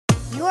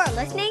You are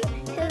listening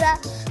to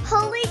the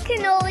Holy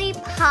Cannoli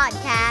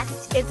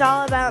Podcast. It's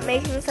all about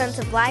making sense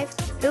of life,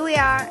 who we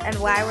are, and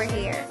why we're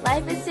here.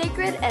 Life is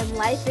sacred and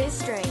life is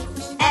strange.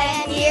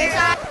 And here's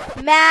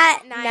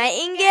Matt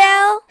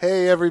Nightingale.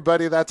 Hey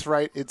everybody, that's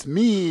right. It's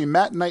me,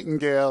 Matt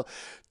Nightingale,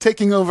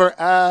 taking over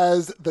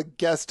as the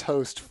guest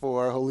host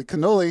for Holy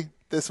Cannoli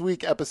this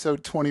week,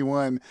 episode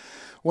 21.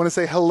 Want to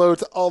say hello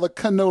to all the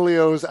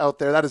Cannolios out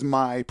there. That is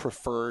my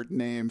preferred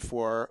name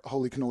for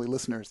Holy Cannoli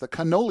listeners, the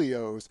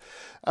Cannolios.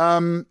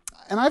 And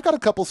I've got a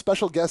couple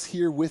special guests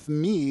here with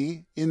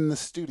me in the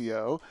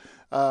studio.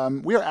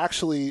 We are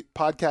actually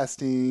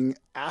podcasting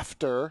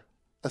after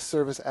a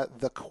service at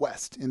The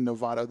Quest in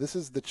Novato. This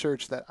is the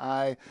church that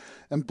I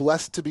am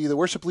blessed to be the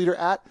worship leader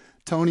at.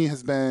 Tony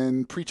has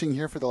been preaching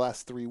here for the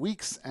last 3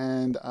 weeks,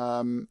 and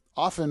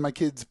often my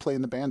kids play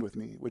in the band with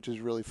me, which is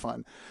really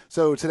fun.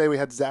 So today we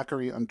had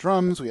Zachary on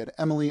drums, we had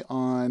Emily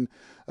on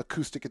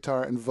acoustic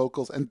guitar and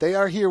vocals, and they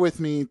are here with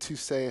me to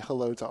say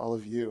hello to all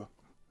of you.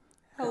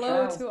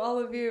 Hello to all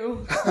of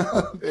you.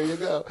 There you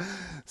go.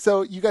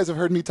 So you guys have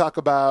heard me talk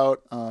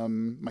about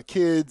my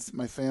kids,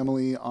 my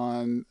family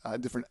on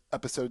different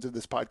episodes of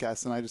this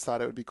podcast, and I just thought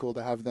it would be cool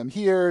to have them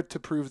here to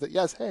prove that,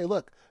 yes, hey,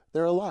 look,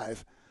 they're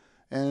alive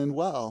and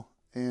well,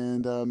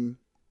 and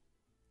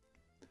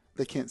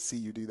they can't see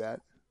you do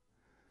that.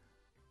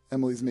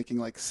 Emily's making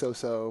like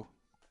so-so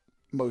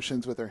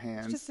motions with her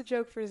hands. It's just a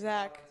joke for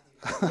Zach.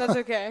 That's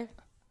okay.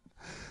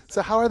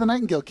 So how are the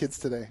Nightingale kids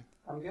today?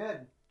 I'm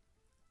good.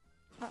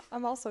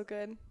 I'm also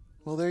good.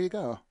 Well, there you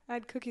go. I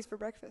had cookies for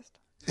breakfast.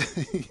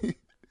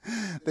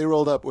 They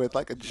rolled up with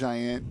like a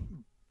giant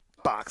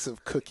box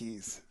of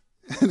cookies.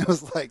 And it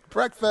was like,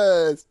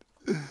 breakfast!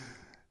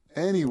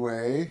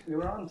 Anyway. We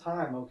were on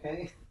time,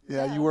 okay?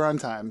 Yeah, you were on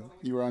time.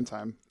 You were on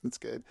time. That's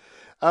good.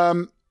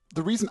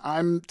 The reason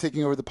I'm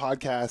taking over the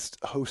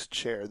podcast host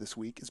chair this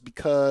week is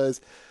because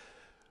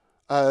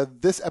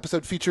this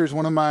episode features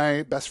one of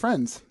my best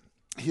friends.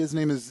 His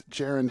name is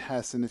Jerron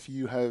Hess, and if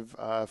you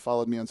have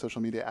followed me on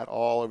social media at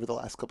all over the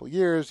last couple of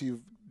years,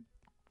 you've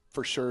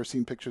for sure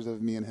seen pictures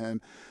of me and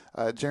him.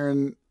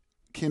 Jerron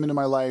came into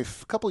my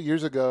life a couple of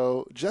years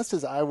ago, just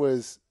as I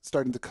was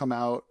starting to come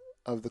out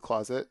of the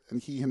closet,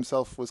 and he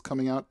himself was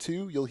coming out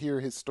too. You'll hear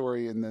his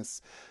story in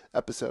this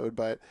episode,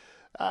 but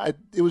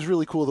it was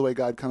really cool the way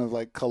God kind of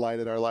like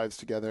collided our lives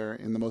together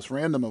in the most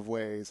random of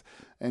ways,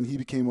 and he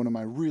became one of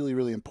my really,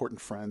 really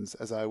important friends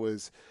as I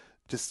was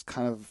just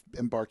kind of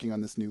embarking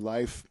on this new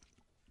life.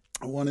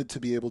 I wanted to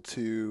be able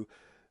to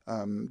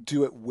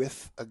do it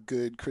with a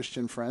good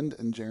Christian friend,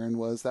 and Jerron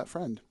was that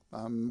friend,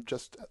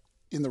 just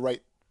in the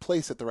right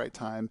place at the right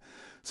time.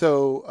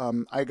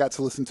 So I got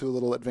to listen to a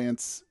little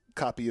advance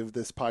copy of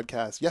this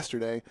podcast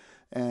yesterday,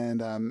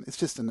 and it's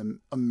just an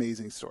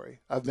amazing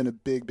story. I've been a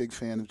big, big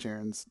fan of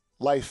Jerron's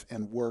life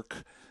and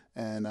work,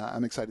 and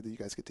I'm excited that you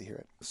guys get to hear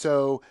it.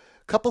 So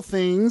a couple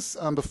things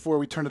before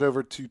we turn it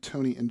over to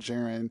Tony and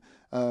Jerron.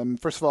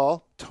 First of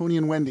all, Tony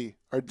and Wendy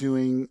are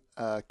doing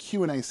a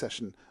Q&A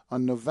session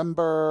on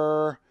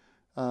November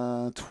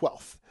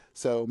 12th.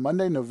 So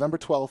Monday, November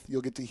 12th,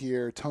 you'll get to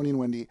hear Tony and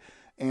Wendy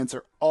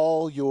answer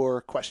all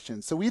your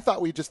questions. So we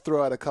thought we'd just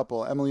throw out a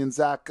couple. Emily and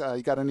Zach,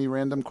 you got any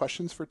random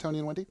questions for Tony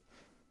and Wendy?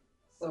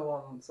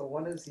 So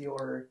what is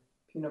your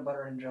peanut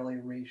butter and jelly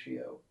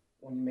ratio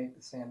when you make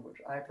the sandwich?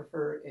 I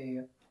prefer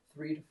a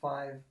 3 to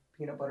 5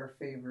 peanut butter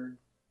favored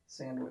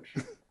sandwich.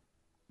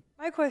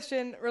 My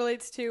question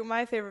relates to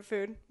my favorite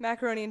food,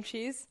 macaroni and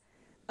cheese.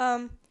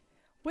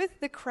 With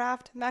the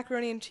Kraft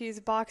macaroni and cheese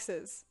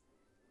boxes,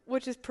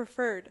 which is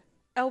preferred,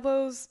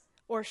 elbows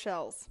or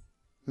shells?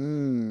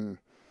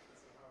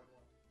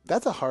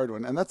 That's a hard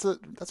one, and that's a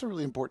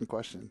really important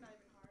question.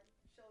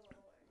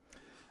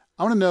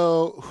 I want to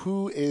know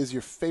who is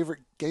your favorite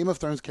Game of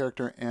Thrones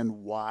character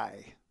and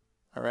why.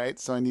 All right,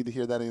 so I need to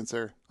hear that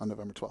answer on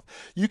November 12th.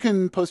 You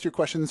can post your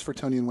questions for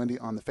Tony and Wendy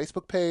on the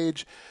Facebook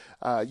page.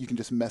 You can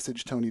just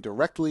message Tony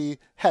directly.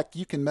 Heck,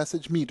 you can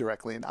message me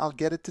directly, and I'll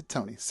get it to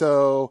Tony.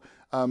 So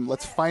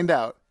let's find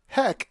out.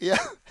 Heck,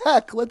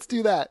 let's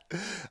do that.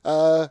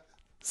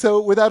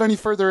 So without any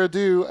further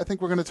ado, I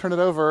think we're going to turn it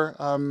over.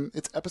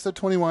 It's episode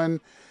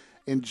 21.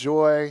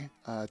 Enjoy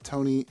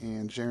Tony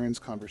and Jerron's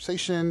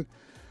conversation.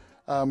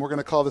 We're going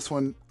to call this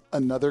one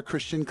Another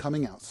Christian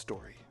Coming Out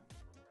Story.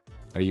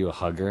 Are you a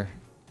hugger?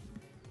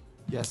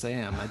 Yes, I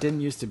am. I didn't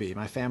used to be.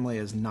 My family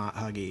is not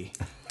huggy.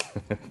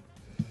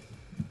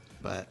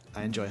 But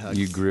I enjoy hugs.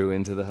 You grew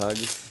into the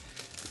hugs?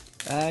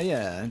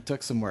 Yeah, it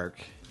took some work.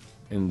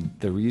 And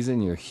the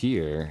reason you're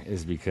here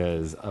is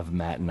because of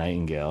Matt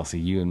Nightingale. So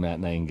you and Matt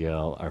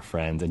Nightingale are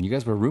friends, and you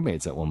guys were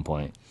roommates at one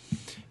point.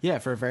 Yeah,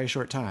 for a very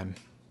short time.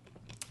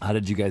 How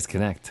did you guys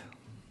connect?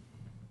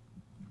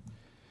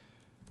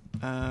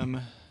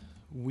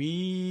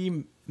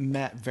 We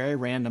met very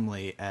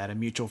randomly at a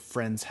mutual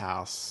friend's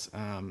house.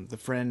 The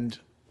friend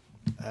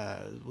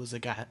was a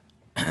guy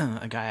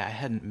I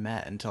hadn't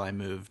met until I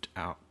moved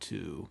out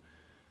to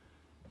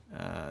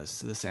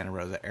the Santa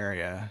Rosa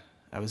area.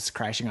 I was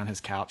crashing on his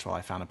couch while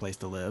I found a place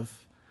to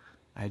live.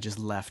 I had just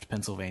left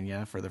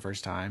Pennsylvania for the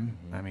first time.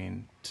 I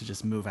mean, to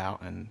just move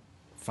out and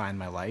find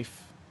my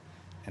life.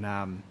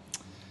 And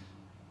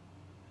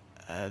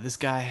this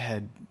guy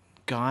had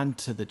gone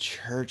to the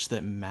church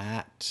that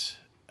Matt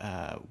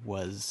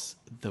was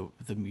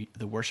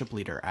the worship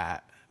leader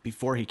at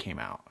before he came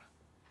out.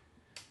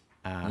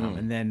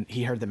 And then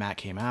he heard that Matt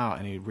came out,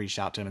 and he reached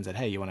out to him and said,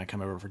 "Hey, you want to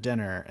come over for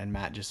dinner?" And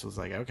Matt just was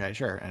like, "Okay,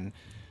 sure." And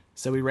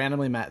so we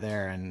randomly met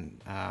there,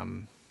 and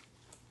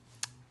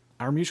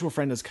our mutual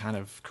friend is kind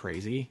of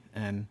crazy,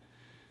 and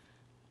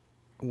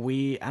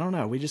I don't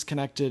know, we just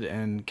connected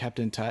and kept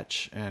in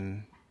touch,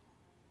 and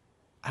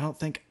I don't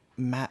think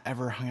Matt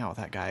ever hung out with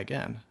that guy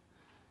again.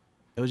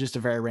 It was just a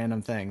very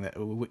random thing that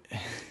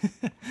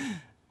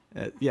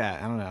yeah,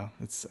 I don't know.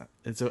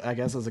 I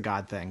guess it was a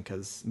God thing,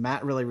 because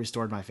Matt really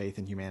restored my faith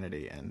in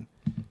humanity, and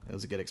it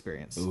was a good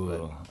experience.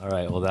 Ooh, all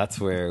right. Well, that's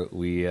where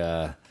we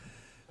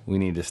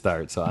need to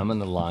start. So I'm going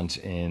to launch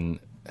in.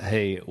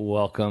 Hey,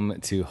 welcome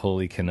to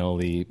Holy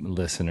Cannoli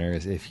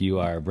listeners. If you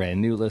are a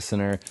brand new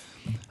listener,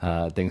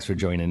 thanks for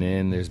joining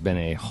in. There's been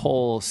a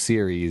whole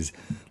series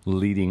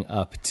leading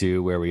up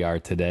to where we are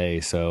today.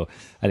 So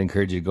I'd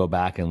encourage you to go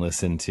back and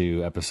listen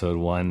to episode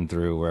 1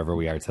 through wherever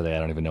we are today. I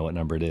don't even know what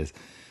number it is.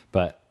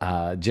 But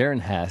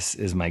Jerron Hess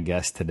is my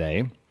guest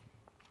today.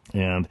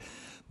 And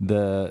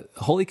the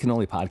Holy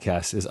Cannoli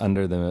podcast is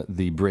under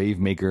the Brave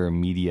Maker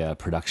Media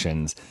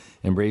Productions.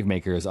 And Brave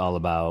Maker is all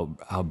about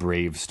how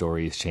brave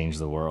stories change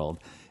the world.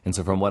 And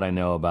so from what I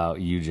know about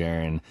you,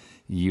 Jerron,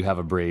 you have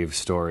a brave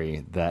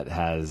story that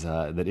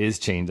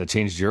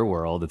changed your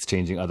world. It's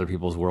changing other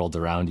people's worlds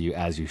around you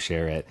as you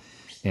share it.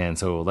 And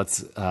so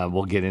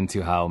we'll get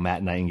into how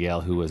Matt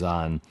Nightingale, who was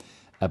on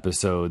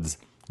episodes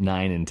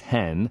 9 and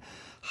 10,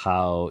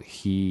 how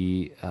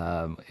he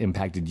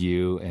impacted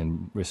you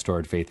and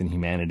restored faith in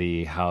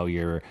humanity, how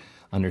your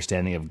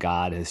understanding of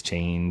God has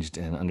changed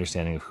and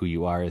understanding of who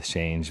you are has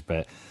changed.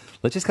 But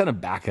let's just kind of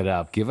back it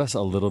up. Give us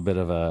a little bit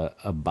of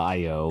a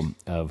bio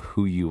of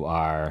who you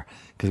are,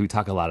 because we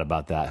talk a lot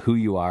about that. Who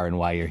you are and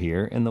why you're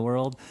here in the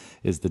world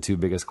is the 2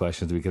 biggest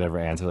questions we could ever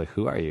answer. Like,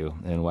 who are you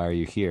and why are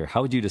you here?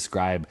 How would you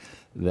describe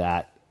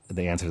the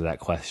answer to that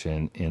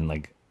question in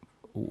like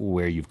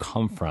where you've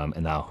come from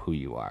and now who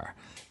you are?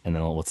 And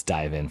then let's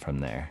dive in from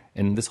there.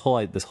 And this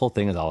whole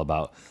thing is all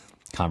about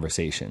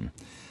conversation.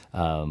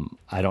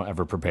 I don't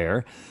ever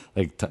prepare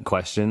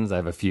questions. I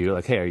have a few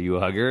like, hey, are you a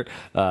hugger?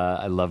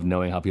 I love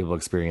knowing how people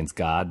experience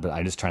God, but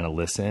I'm just trying to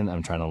listen.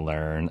 I'm trying to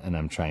learn, and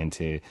I'm trying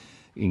to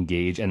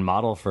engage and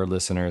model for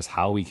listeners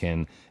how we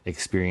can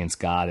experience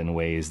God in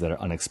ways that are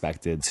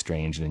unexpected,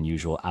 strange, and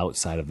unusual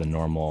outside of the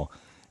normal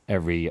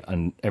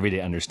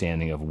everyday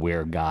understanding of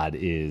where God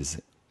is,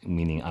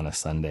 meaning on a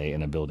Sunday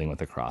in a building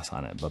with a cross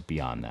on it, but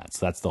beyond that.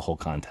 So that's the whole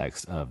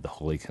context of the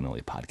Holy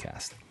Cannoli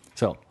podcast.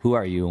 So who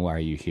are you and why are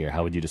you here?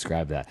 How would you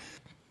describe that?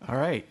 All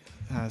right.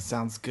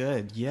 Sounds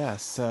good. Yeah.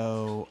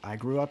 So I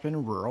grew up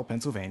in rural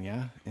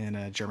Pennsylvania in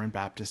a German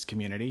Baptist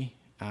community.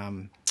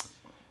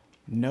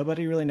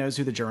 Nobody really knows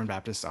who the German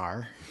Baptists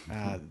are.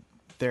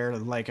 They're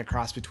like a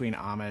cross between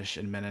Amish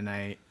and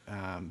Mennonite,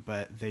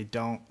 but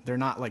they're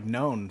not like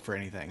known for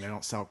anything. They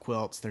don't sell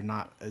quilts. They're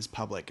not as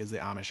public as the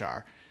Amish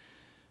are.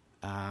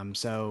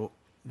 So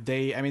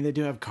they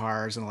do have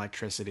cars and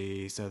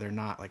electricity, so they're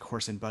not like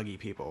horse and buggy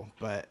people,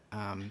 but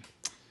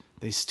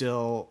they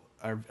still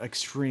are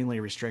extremely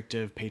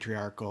restrictive,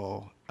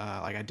 patriarchal.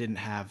 I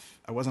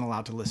wasn't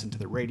allowed to listen to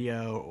the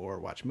radio or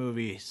watch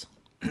movies.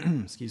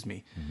 Excuse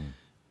me.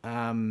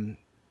 Mm-hmm.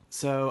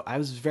 So I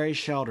was very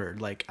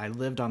sheltered. Like, I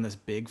lived on this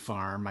big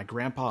farm. My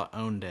grandpa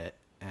owned it,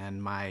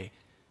 and my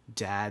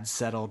dad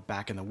settled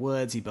back in the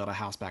woods. He built a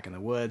house back in the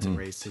woods and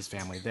raised his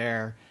family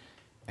there.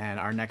 And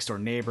our next door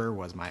neighbor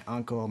was my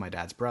uncle, my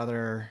dad's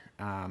brother.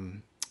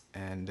 And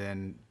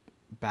then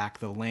back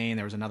the lane,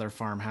 there was another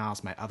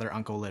farmhouse. My other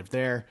uncle lived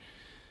there.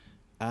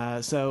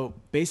 So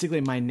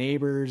basically my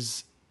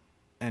neighbors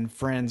and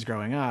friends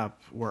growing up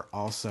were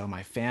also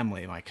my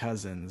family, my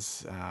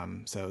cousins.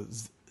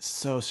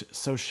 So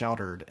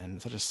sheltered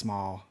and such a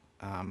small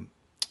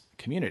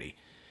community.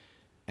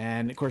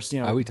 And of course,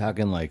 are we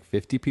talking like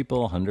 50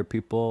 people, 100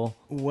 people?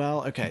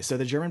 Well, okay. So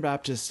the German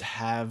Baptists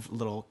have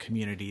little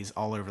communities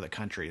all over the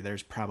country.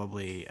 There's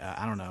probably,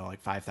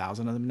 like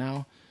 5,000 of them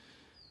now.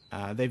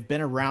 They've been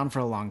around for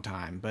a long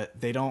time, but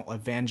they don't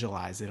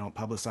evangelize. They don't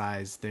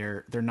publicize.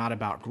 They're not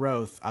about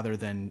growth other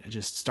than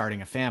just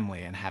starting a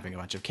family and having a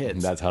bunch of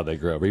kids. That's how they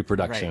grow.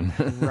 Reproduction.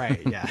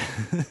 Right. Yeah.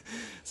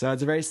 So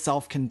it's a very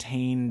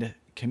self-contained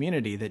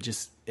community that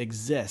just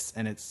exists.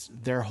 And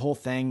their whole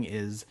thing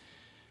is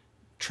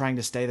trying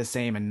to stay the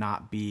same and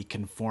not be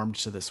conformed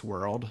to this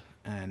world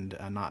and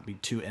not be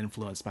too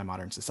influenced by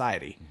modern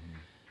society. Mm-hmm.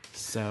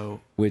 So,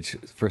 which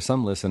for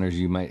some listeners,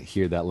 you might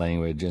hear that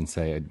language and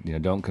say,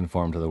 don't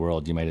conform to the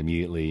world. You might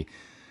immediately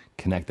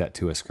connect that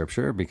to a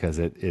scripture, because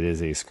it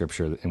is a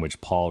scripture in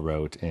which Paul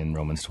wrote in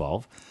Romans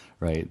 12,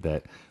 right?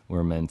 That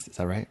we're meant, is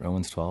that right?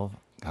 Romans 12?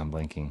 I'm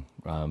blanking.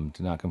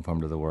 Do not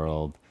conform to the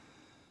world.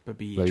 but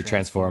be But you're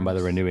transformed by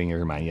the renewing of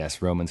your mind.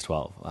 Yes, Romans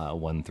 12,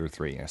 1 through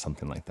 3, or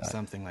something like that.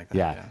 Something like that.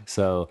 Yeah.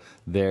 So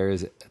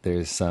there's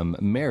some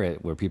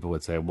merit where people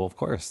would say, well, of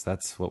course,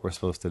 that's what we're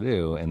supposed to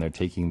do. And they're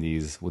taking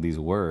these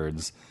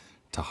words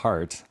to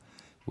heart,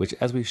 which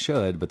as we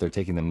should, but they're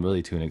taking them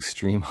really to an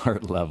extreme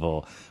heart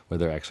level where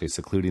they're actually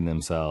secluding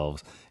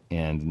themselves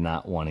and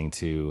not wanting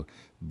to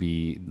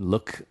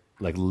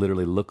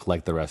literally look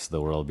like the rest of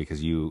the world,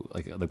 because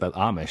like the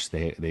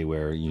Amish, they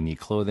wear unique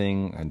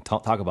clothing. And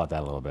talk about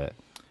that a little bit.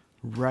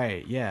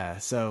 Right, yeah.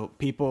 So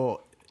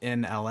people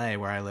in LA,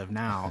 where I live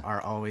now,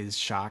 are always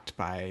shocked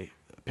by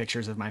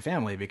pictures of my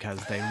family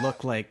because they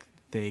look like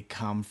they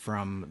come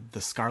from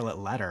the Scarlet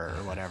Letter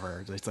or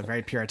whatever. It's like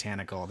very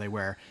puritanical. They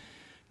wear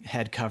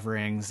head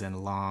coverings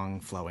and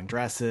long flowing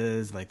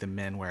dresses. Like the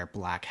men wear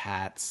black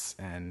hats,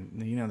 and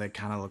they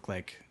kind of look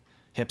like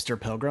hipster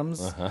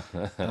pilgrims.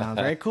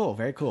 Very cool,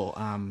 very cool.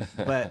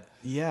 But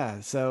yeah,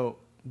 so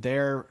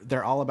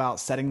they're all about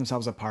setting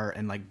themselves apart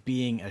and like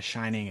being a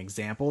shining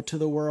example to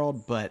the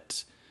world,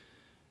 but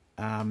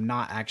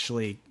not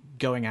actually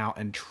going out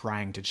and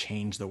trying to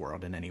change the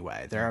world in any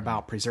way. They're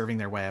about preserving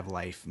their way of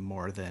life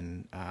more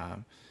than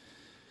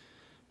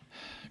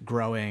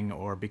growing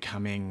or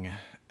becoming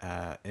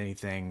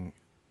anything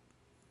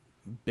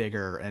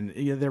bigger. And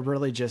they're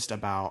really just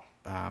about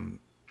I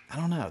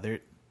don't know.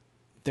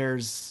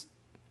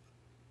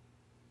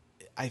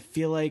 I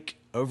feel like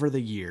over the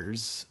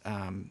years,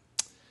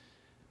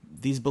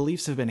 these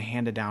beliefs have been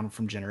handed down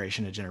from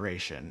generation to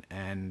generation,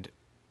 and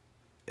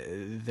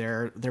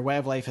their way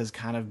of life has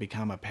kind of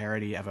become a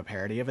parody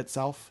of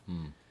itself.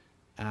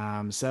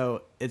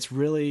 So it's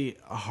really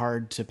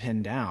hard to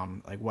pin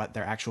down like what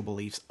their actual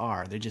beliefs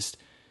are. They just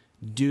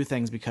do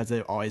things because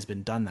they've always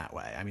been done that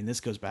way. I mean, this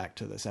goes back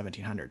to the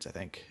 1700s, I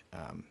think.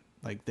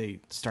 Like they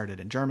started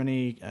in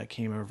Germany,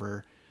 came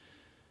over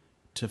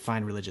to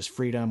find religious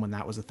freedom when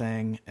that was a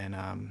thing. And,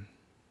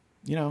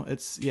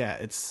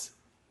 it's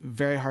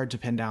very hard to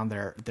pin down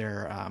their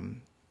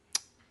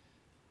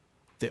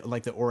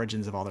the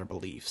origins of all their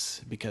beliefs,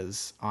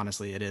 because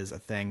honestly, it is a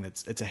thing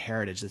it's a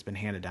heritage that's been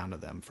handed down to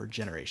them for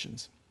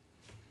generations.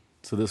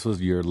 So this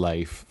was your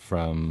life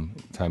from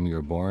the time you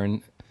were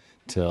born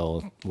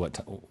till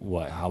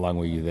how long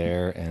were you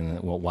there, and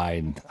why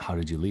and how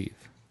did you leave?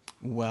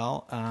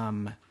 Well,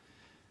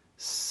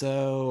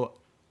 so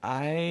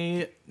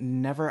I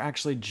never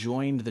actually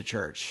joined the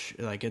church.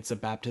 Like, it's a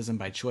baptism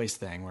by choice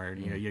thing where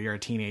you're a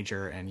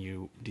teenager and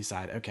you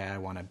decide, okay, I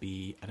want to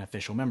be an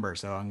official member,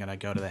 so I'm going to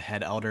go to the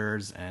head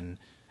elders and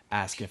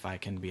ask if I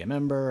can be a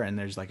member. And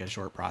there's like a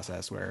short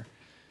process where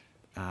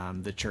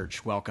the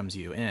church welcomes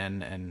you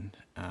in. And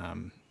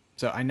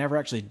so I never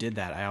actually did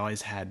that. I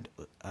always had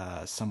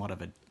somewhat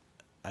of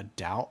a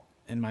doubt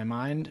in my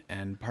mind,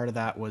 and part of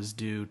that was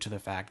due to the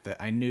fact that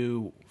I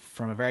knew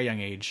from a very young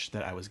age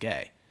that I was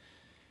gay.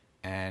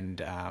 And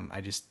I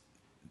just,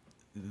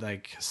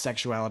 like,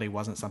 sexuality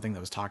wasn't something that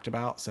was talked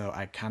about, so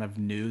I kind of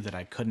knew that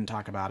I couldn't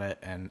talk about it,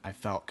 and I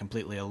felt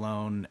completely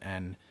alone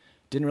and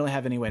didn't really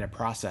have any way to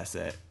process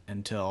it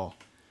until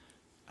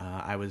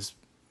I was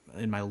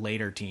in my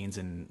later teens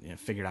and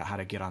figured out how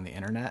to get on the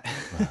internet.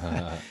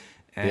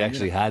 And, you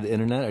actually had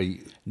internet? Or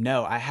you...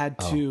 No, I had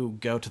to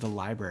go to the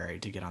library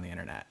to get on the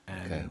internet.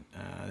 And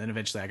then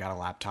eventually I got a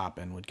laptop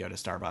and would go to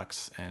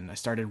Starbucks, and I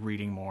started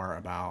reading more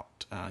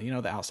about,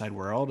 the outside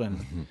world.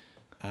 And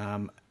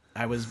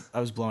I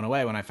was blown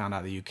away when I found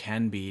out that you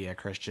can be a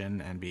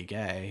Christian and be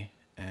gay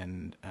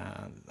and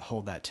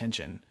hold that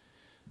tension.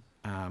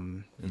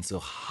 And so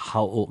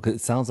how old, 'cause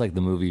it sounds like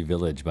the movie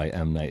Village by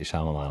M. Night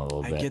Shyamalan a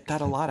little bit. I get that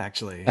a lot,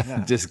 actually.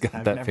 Yeah. Just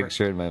got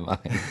picture in my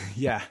mind.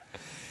 Yeah.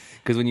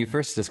 Because when you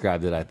first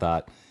described it, I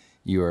thought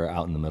you were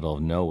out in the middle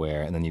of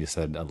nowhere, and then you just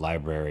said a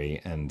library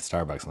and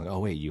Starbucks. I'm like, oh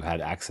wait, you had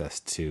access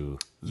to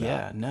that.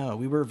 Yeah, no,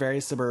 we were very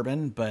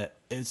suburban, but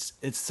it's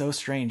so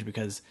strange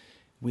because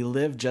we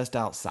lived just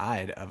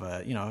outside of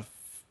a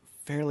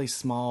fairly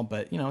small,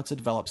 but it's a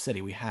developed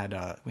city. We had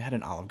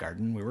an Olive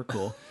Garden. We were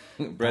cool.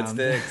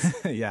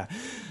 Breadsticks. Yeah,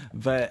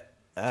 but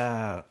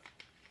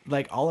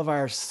like all of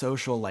our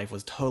social life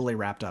was totally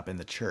wrapped up in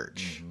the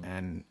church,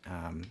 and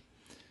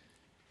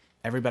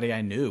everybody I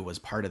knew was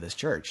part of this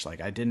church.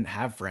 Like, I didn't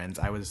have friends.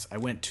 I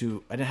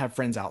didn't have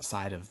friends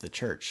outside of the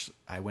church.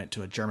 I went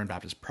to a German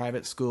Baptist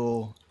private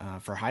school.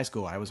 For high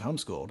school, I was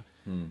homeschooled.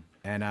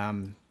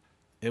 And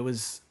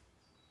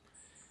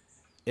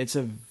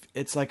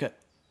it's like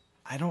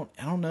I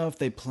don't know if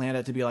they planned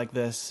it to be like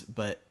this,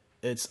 but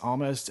it's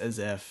almost as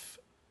if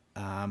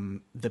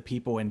the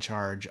people in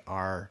charge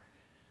are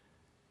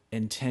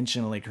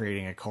intentionally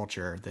creating a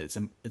culture that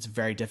it's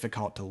very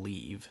difficult to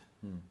leave.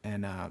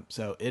 And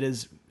so it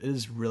is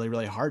really,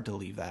 really hard to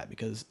leave that,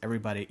 because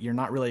you're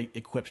not really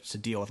equipped to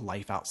deal with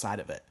life outside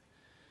of it.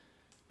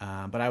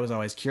 But I was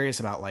always curious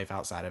about life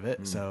outside of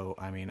it. So,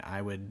 I mean,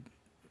 I would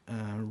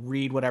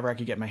read whatever I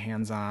could get my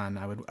hands on.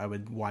 I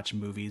would watch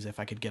movies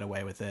if I could get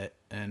away with it.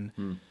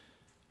 And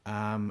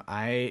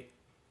I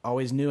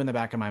always knew in the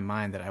back of my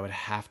mind that I would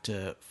have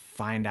to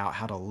find out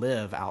how to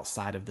live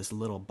outside of this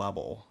little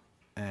bubble.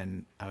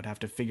 and I would have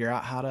to figure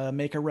out how to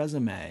make a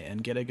resume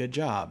and get a good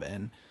job.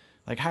 And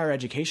like higher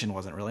education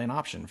wasn't really an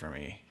option for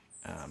me.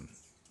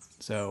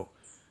 So,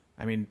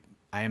 I mean,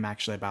 I am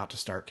actually about to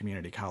start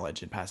community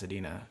college in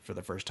Pasadena for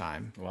the first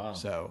time. Wow.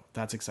 So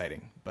that's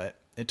exciting, but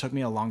it took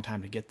me a long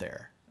time to get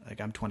there. Like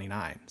I'm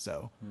 29,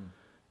 so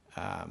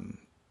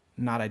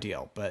not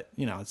ideal, but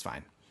you know, it's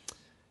fine.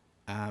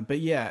 But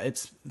yeah,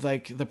 it's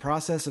like the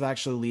process of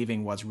actually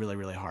leaving was really,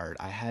 really hard.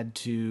 I had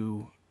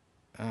to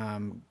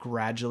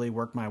gradually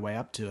work my way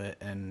up to it.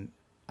 And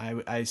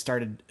I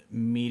started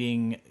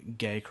meeting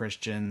gay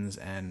Christians,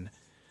 and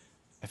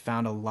I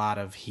found a lot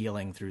of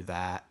healing through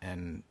that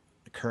and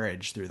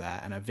courage through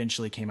that, and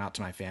eventually came out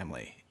to my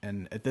family.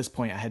 And at this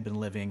point I had been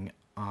living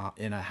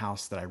in a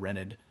house that I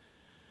rented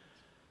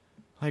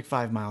like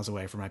 5 miles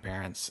away from my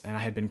parents, and I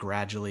had been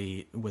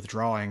gradually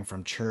withdrawing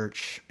from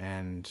church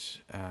and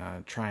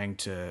trying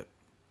to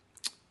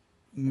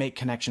make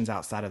connections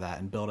outside of that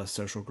and build a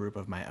social group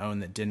of my own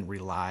that didn't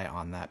rely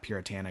on that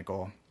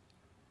puritanical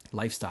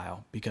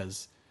lifestyle,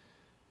 because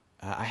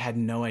I had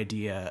no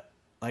idea,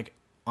 like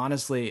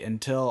honestly,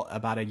 until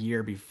about a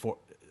year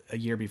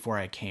before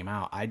I came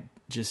out, I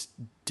just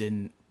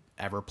didn't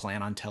ever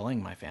plan on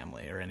telling my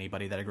family or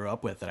anybody that I grew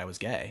up with that I was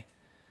gay.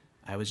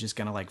 I was just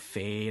going to like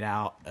fade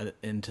out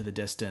into the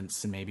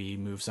distance and maybe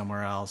move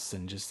somewhere else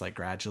and just like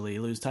gradually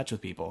lose touch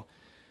with people.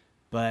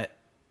 But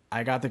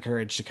I got the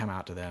courage to come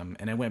out to them,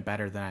 and it went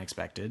better than I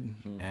expected.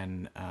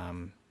 And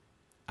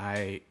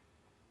I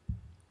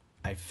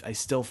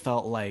still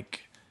felt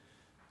like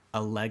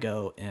a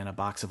Lego in a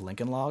box of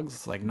Lincoln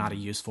Logs, like not a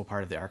useful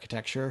part of the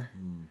architecture.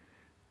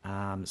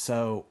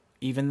 So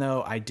even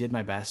though I did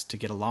my best to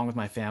get along with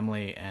my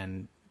family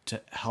and to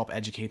help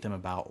educate them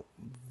about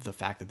the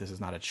fact that this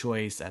is not a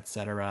choice,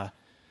 etc.,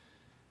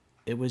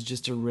 it was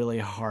just a really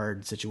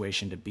hard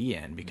situation to be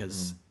in,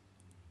 because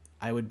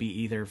I would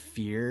be either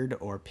feared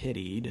or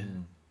pitied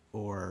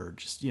or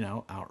just, you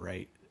know,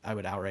 I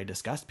would outright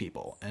disgust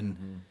people.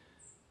 And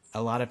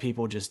a lot of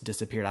people just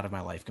disappeared out of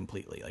my life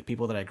completely. Like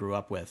people that I grew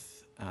up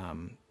with,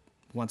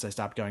 once I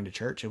stopped going to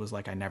church, it was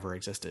like I never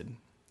existed.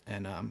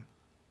 And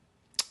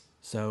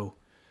so,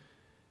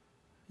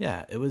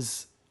 yeah, it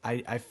was,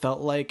 I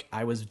felt like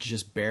I was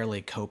just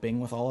barely coping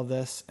with all of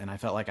this, and I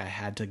felt like I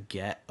had to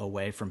get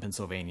away from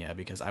Pennsylvania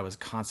because I was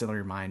constantly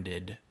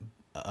reminded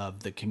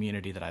of the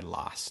community that I'd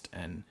lost,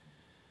 and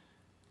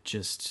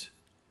just,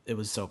 it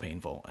was so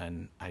painful.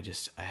 And I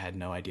had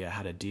no idea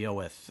how to deal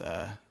with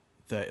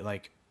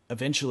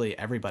eventually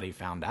everybody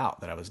found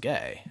out that I was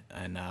gay,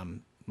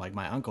 and like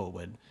my uncle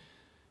would,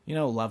 you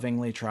know,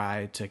 lovingly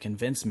try to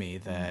convince me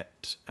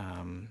that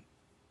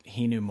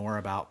he knew more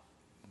about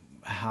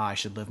how I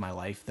should live my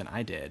life than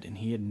I did, and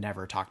he had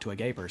never talked to a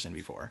gay person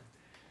before.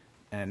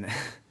 And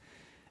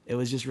it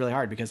was just really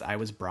hard because I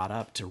was brought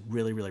up to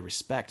really, really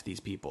respect these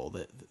people,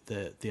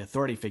 the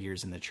authority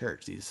figures in the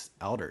church, these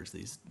elders,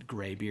 these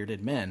gray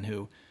bearded men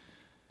who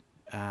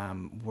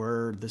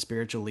were the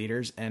spiritual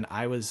leaders. And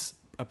I was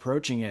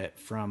approaching it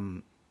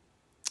from,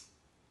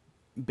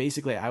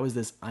 basically I was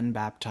this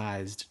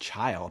unbaptized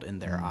child in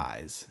their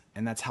eyes.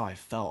 And that's how I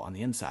felt on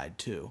the inside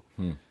too.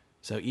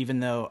 So even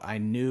though I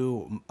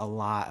knew a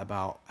lot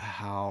about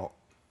how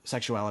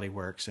sexuality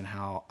works and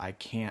how I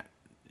can't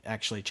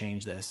actually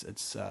change this,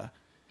 it's,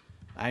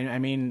 I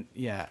mean,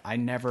 yeah, I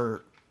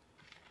never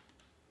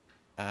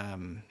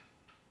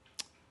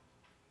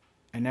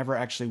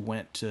actually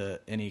went to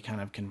any kind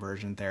of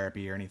conversion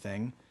therapy or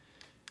anything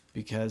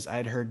because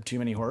I'd heard too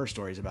many horror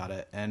stories about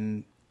it.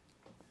 And,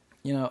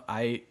 you know,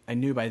 I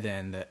knew by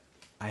then that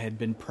I had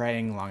been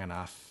praying long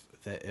enough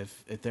that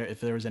if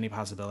there was any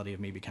possibility of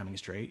me becoming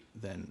straight,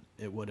 then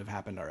it would have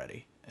happened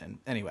already. And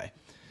anyway,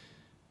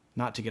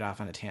 not to get off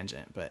on a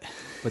tangent, but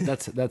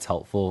that's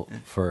helpful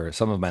for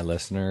some of my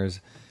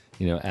listeners.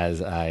 You know,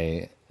 as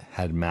I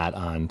had Matt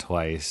on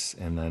twice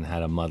and then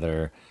had a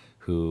mother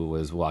who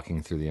was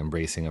walking through the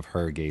embracing of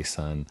her gay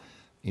son,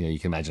 you know, you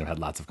can imagine I've had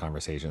lots of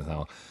conversations.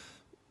 Now,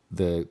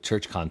 the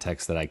church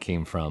context that I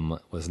came from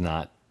was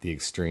not the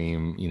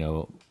extreme, you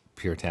know,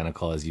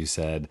 puritanical, as you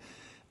said,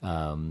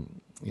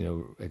 you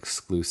know,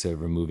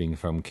 exclusive, removing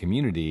from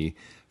community,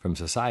 from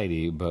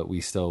society, but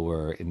we still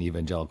were an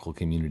evangelical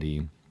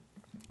community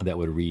that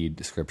would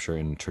read scripture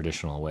in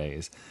traditional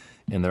ways.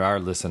 And there are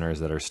listeners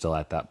that are still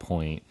at that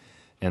point.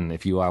 And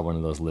if you are one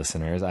of those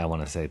listeners, I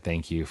want to say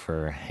thank you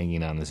for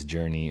hanging on this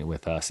journey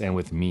with us and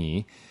with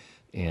me,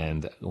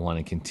 and I want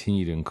to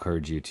continue to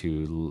encourage you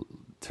to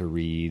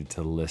read,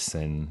 to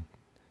listen,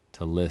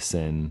 to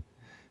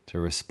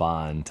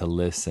respond, to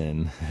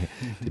listen,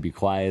 to be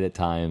quiet at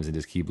times and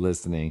just keep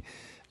listening,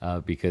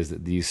 because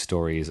these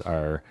stories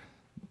are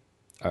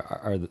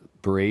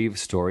brave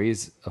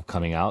stories of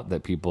coming out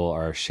that people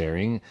are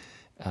sharing,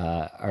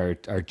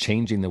 are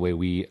changing the way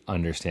we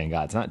understand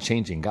God. It's not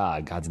changing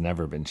God. God's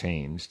never been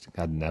changed.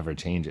 God never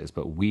changes,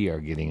 but we are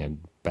getting a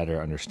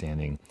better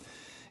understanding.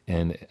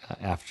 And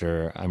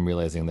after I'm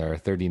realizing there are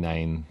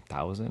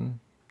 39,000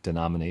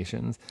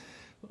 denominations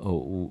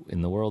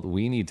in the world,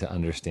 we need to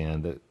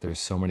understand that there's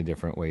so many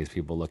different ways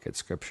people look at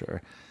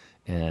scripture.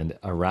 And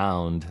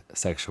around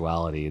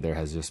sexuality, there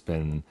has just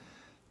been,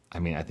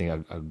 I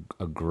think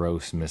a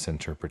gross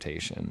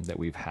misinterpretation that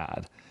we've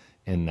had.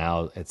 And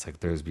now it's like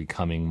there's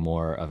becoming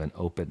more of an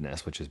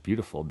openness, which is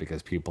beautiful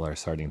because people are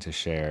starting to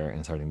share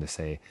and starting to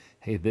say,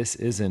 hey, this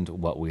isn't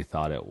what we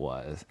thought it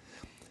was.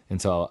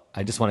 And so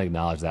I just want to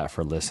acknowledge that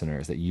for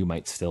listeners, that you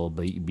might still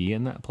be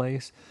in that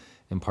place.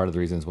 And part of the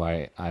reasons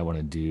why I want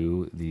to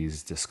do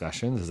these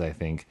discussions is I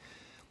think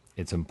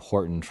it's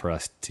important for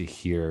us to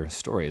hear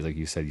stories. Like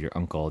you said, your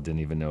uncle didn't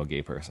even know a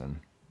gay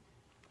person.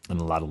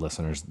 And a lot of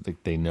listeners,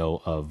 they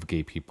know of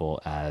gay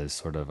people as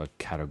sort of a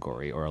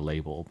category or a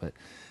label, but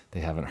they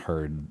haven't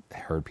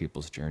heard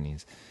people's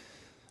journeys.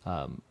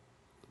 But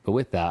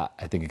with that,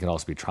 I think it can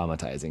also be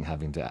traumatizing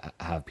having to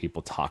have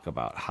people talk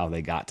about how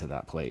they got to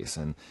that place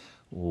and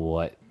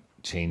what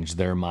changed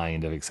their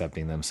mind of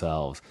accepting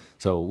themselves.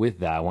 So with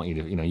that, I want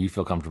you to, you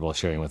feel comfortable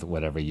sharing with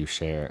whatever you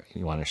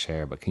want to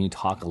share, but can you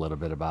talk a little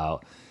bit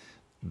about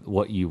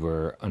what you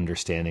were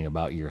understanding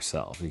about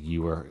yourself? Like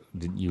you were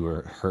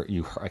hurt.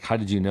 Like, how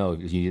did you know,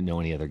 if you didn't know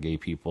any other gay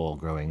people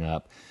growing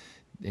up,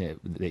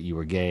 that you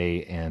were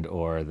gay, and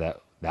or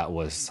that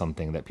was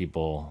something that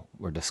people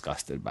were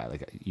disgusted by?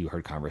 Like, you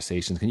heard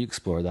conversations. Can you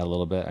explore that a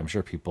little bit? I'm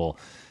sure people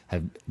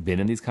have been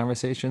in these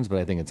conversations, but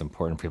I think it's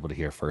important for people to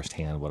hear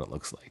firsthand what it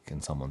looks like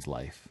in someone's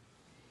life.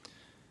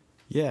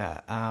 Yeah,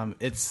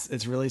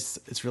 it's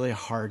really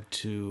hard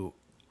to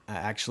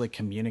actually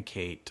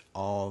communicate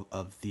all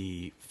of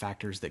the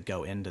factors that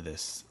go into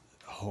this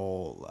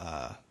whole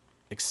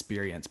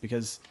experience,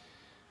 because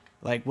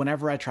like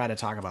whenever I try to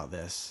talk about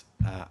this,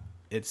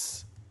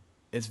 it's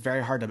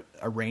very hard to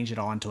arrange it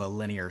all into a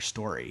linear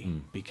story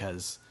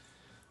because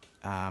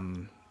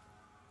I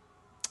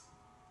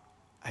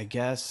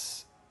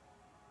guess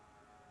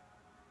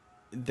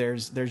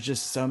there's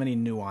just so many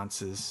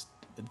nuances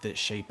that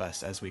shape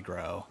us as we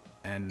grow.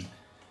 And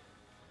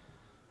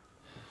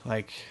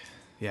like,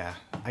 yeah,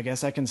 I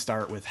guess I can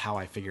start with how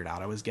I figured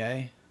out I was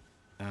gay.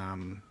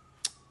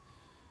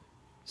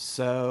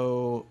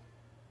 So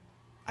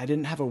I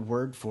didn't have a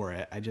word for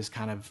it. I just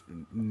kind of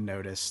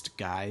noticed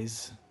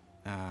guys.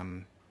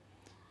 And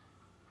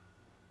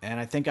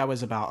I think I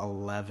was about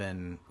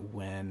 11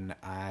 when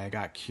I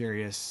got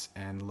curious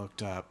and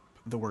looked up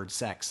the word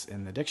sex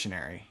in the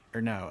dictionary.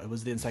 Or no, it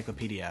was the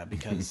encyclopedia,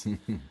 because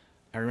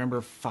I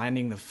remember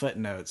finding the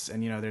footnotes,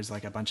 and there's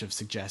like a bunch of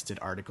suggested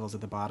articles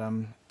at the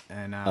bottom.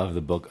 And of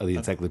the book, of the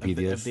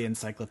encyclopedias? Of the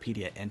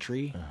encyclopedia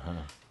entry.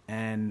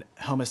 And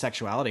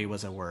homosexuality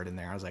was a word in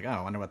there. I was like, oh,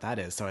 I wonder what that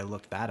is. So I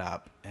looked that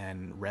up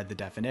and read the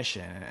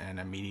definition and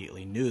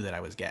immediately knew that I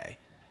was gay.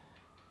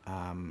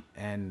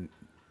 And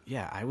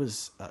yeah, I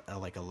was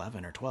like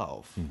 11 or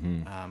 12.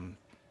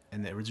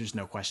 And there was just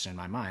no question in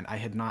my mind. I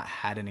had not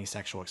had any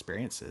sexual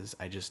experiences.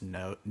 I just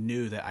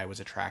knew that I was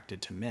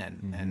attracted to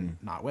men and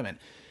not women.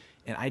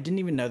 And I didn't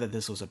even know that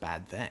this was a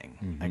bad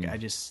thing. Like, I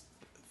just...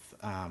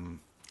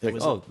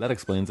 that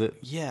explains it.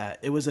 Yeah,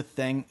 it was a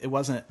thing. It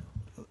wasn't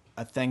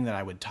a thing that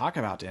I would talk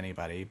about to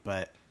anybody,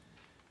 but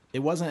it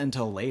wasn't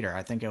until later,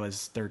 I think I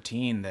was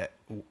 13, that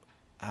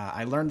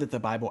I learned that the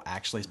Bible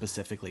actually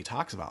specifically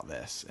talks about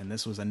this. And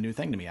this was a new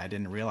thing to me. I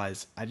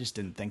just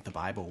didn't think the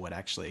Bible would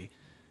actually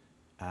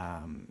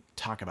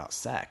talk about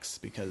sex,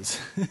 because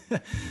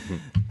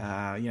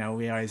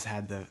we always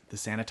had the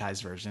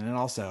sanitized version. And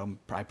also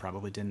I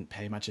probably didn't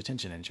pay much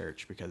attention in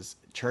church, because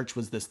church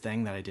was this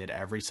thing that I did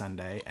every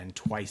Sunday and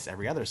twice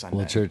every other Sunday.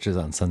 Well, churches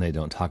on Sunday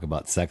don't talk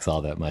about sex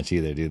all that much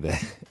either, do they?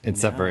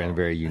 Except for in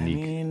very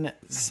unique,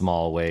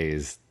 small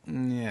ways.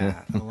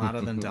 Yeah, a lot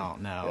of them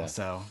don't know. Yeah.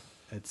 So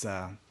it's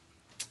I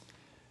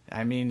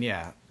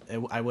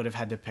would have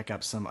had to pick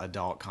up some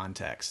adult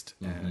context,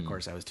 and of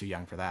course I was too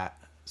young for that.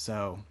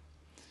 So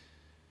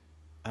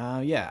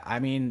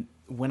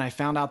when I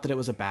found out that it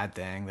was a bad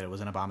thing, that it was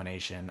an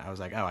abomination, I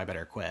was like, oh, I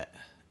better quit.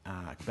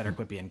 Better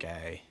quit being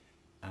gay.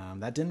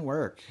 That didn't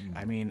work.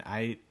 I mean,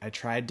 I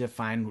tried to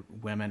find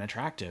women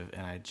attractive,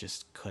 and I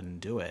just couldn't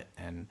do it.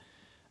 And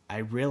I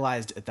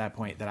realized at that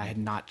point that I had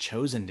not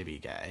chosen to be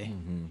gay.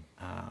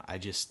 I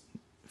just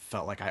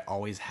felt like I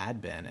always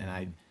had been,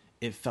 and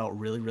it felt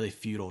really, really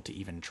futile to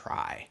even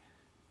try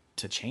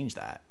to change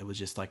that. It was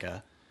just like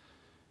a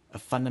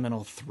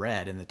fundamental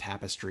thread in the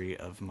tapestry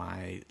of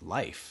my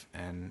life.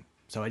 And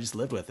so I just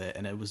lived with it,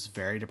 and it was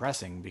very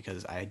depressing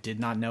because I did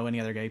not know any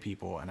other gay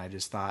people. And I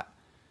just thought,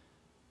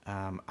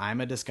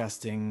 I'm a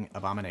disgusting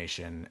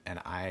abomination, and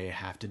I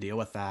have to deal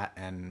with that.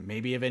 And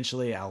maybe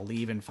eventually I'll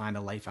leave and find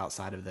a life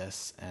outside of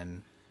this.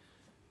 And,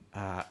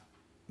 I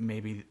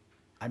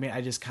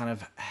just kind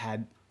of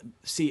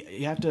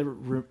you have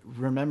to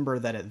remember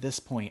that at this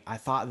point, I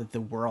thought that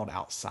the world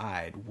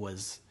outside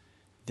was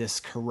this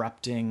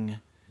corrupting,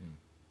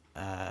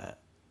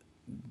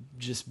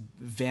 just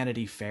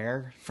Vanity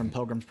Fair from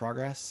Pilgrim's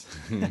Progress.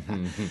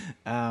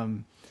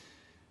 I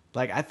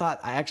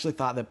actually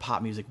thought that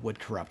pop music would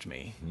corrupt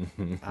me.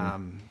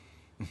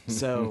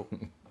 So,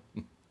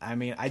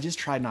 I just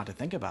tried not to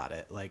think about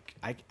it. Like,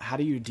 how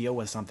do you deal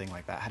with something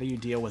like that? How do you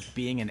deal with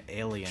being an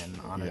alien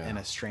in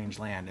a strange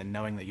land and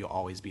knowing that you'll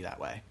always be that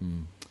way?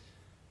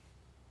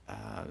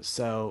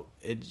 So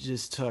it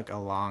just took a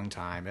long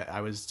time.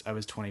 I was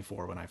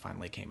 24 when I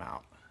finally came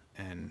out,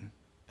 and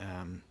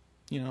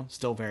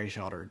still very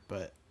sheltered,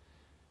 but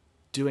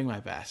doing my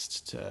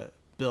best to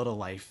build a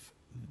life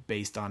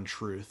based on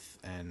truth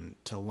and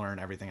to learn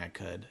everything I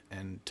could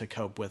and to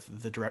cope with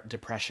the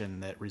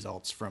depression that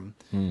results from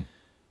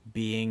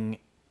being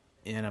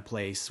in a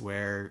place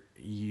where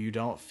you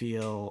don't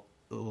feel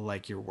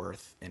like you're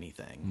worth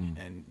anything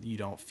and you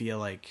don't feel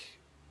like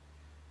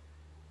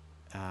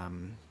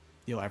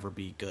you'll ever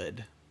be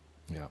good.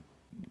 Yeah.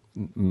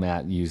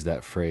 Matt used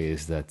that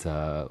phrase that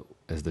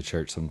as the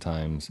church a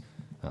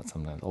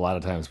lot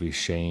of times we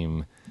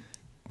shame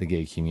the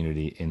gay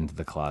community into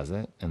the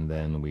closet, and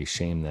then we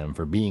shame them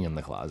for being in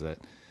the closet.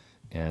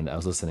 And I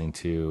was listening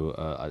to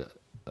a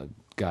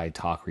guy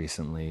talk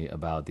recently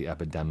about the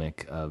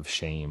epidemic of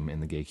shame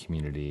in the gay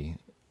community,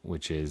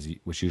 which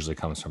usually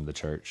comes from the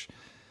church.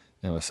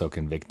 And it was so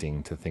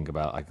convicting to think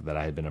about that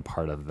I had been a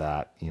part of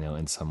that,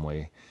 in some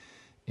way.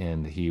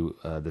 And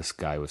this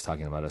guy was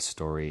talking about a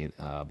story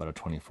about a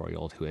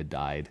 24-year-old who had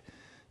died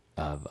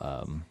of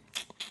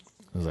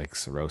it was like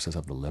cirrhosis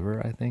of the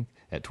liver, I think,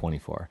 at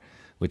 24,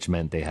 which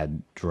meant they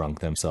had drunk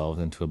themselves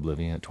into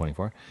oblivion at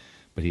 24.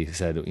 But he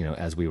said,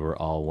 as we were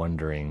all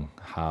wondering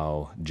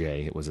how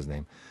Jay, it was his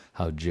name,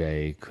 how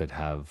Jay could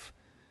have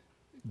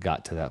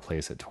got to that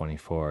place at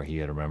 24, he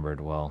had remembered,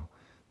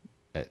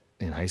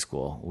 in high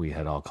school, we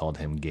had all called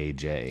him Gay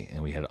Jay,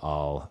 and we had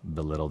all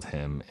belittled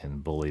him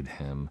and bullied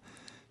him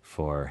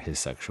for his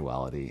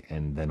sexuality.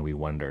 And then we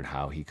wondered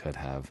how he could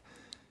have,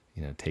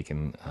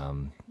 taken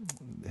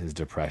his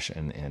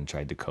depression and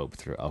tried to cope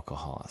through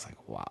alcohol. I was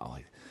like, wow.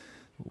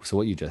 So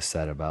what you just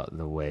said about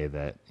the way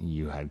that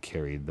you had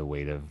carried the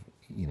weight of,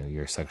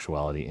 your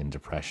sexuality in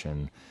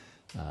depression,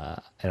 I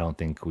don't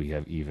think we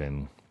have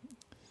even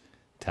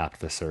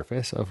tapped the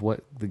surface of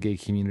what the gay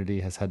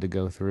community has had to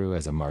go through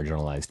as a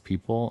marginalized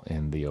people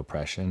and the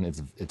oppression.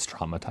 It's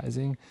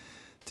traumatizing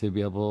to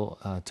be able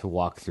to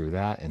walk through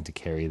that and to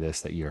carry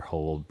this, that your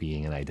whole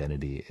being and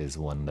identity is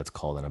one that's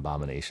called an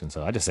abomination.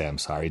 So I just say I'm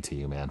sorry to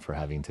you, man, for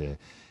having to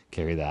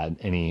carry that.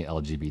 Any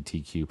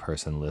LGBTQ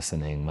person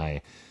listening,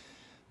 my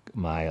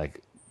like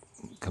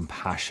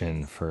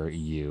compassion for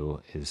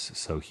you is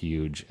so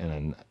huge,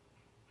 and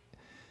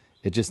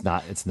it's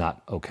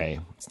not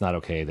okay. It's not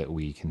okay that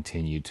we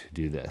continue to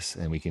do this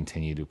and we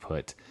continue to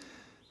put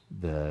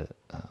the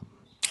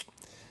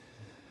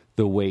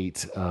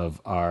weight of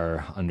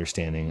our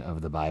understanding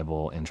of the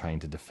Bible and trying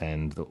to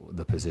defend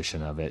the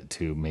position of it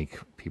to make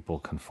people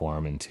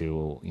conform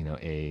into,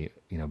 a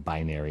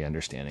binary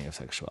understanding of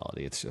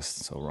sexuality. It's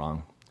just so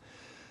wrong.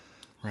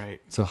 Right.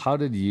 So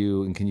can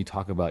you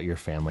talk about your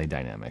family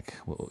dynamic,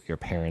 your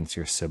parents,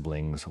 your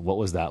siblings? What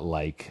was that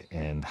like,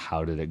 and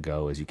how did it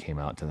go as you came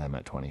out to them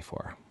at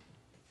 24?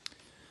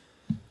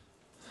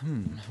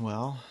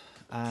 Well,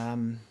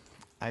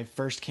 I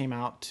first came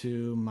out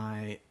to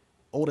my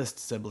oldest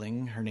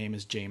sibling. Her name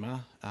is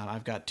Jama.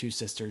 I've got two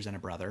sisters and a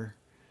brother.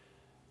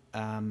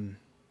 I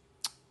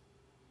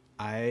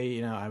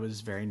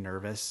was very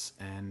nervous,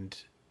 and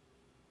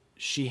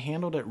she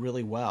handled it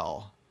really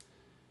well.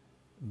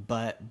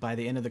 But by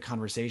the end of the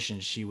conversation,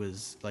 she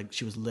was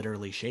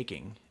literally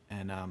shaking.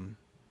 And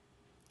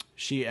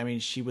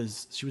she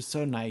was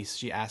so nice.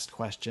 She asked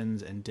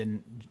questions and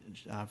didn't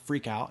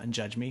freak out and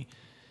judge me.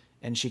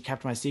 And she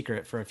kept my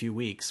secret for a few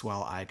weeks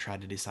while I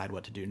tried to decide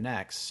what to do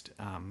next.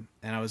 And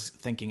I was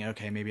thinking,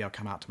 okay, maybe I'll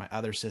come out to my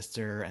other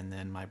sister and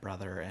then my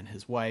brother and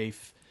his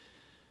wife.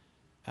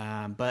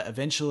 But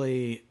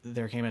eventually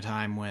there came a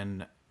time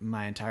when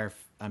my entire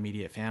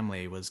immediate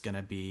family was going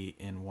to be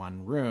in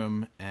one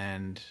room,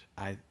 and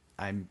I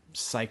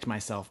psyched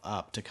myself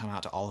up to come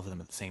out to all of them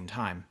at the same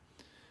time.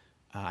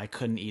 I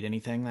couldn't eat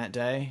anything that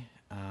day.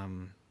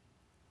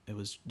 It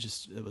was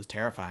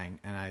terrifying.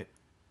 And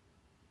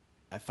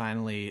I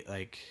finally,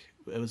 it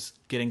was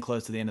getting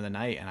close to the end of the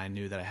night, and I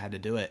knew that I had to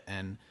do it.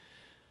 And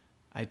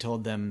I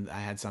told them I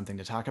had something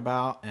to talk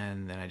about,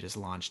 and then I just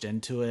launched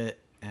into it,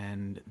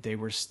 and they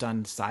were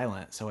stunned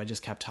silent. So I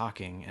just kept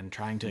talking and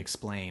trying to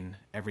explain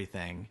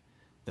everything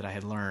that I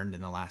had learned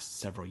in the last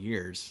several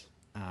years.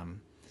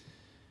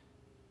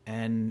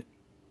 And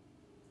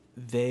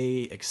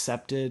they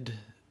accepted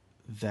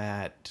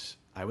that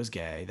I was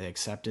gay. They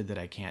accepted that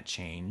I can't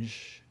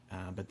change,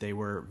 but they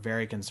were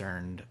very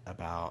concerned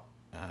about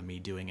me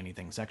doing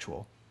anything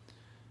sexual.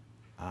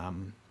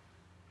 And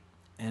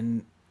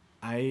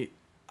I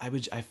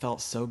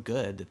felt so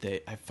good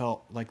that I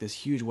felt like this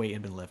huge weight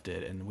had been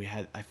lifted, and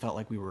I felt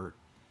like we were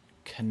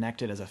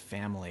connected as a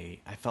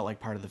family. I felt like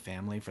part of the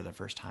family for the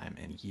first time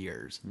in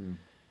years.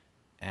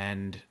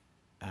 And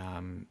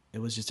it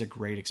was just a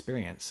great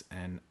experience.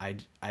 And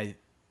I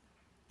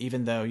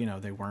even though,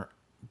 they weren't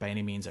by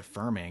any means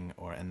affirming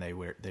and they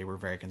were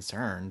very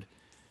concerned,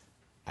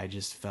 I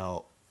just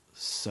felt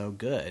so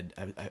good.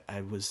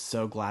 I was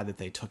so glad that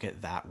they took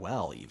it that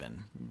well,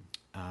 even.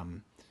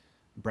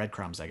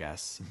 Breadcrumbs, I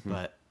guess.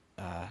 But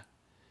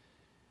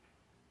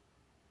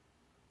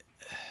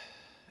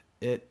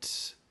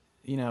it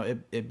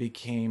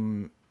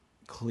became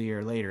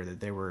clear later that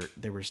they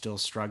were still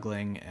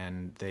struggling,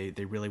 and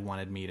they really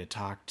wanted me to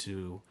talk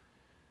to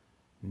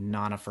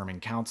non-affirming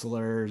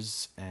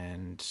counselors,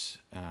 and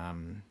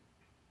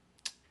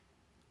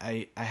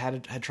I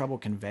had trouble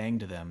conveying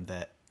to them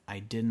that I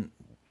didn't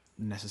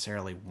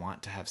necessarily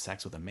want to have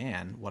sex with a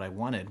man. What I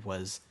wanted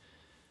was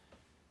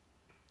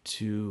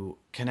to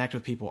connect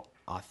with people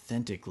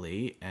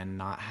authentically and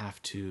not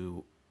have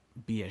to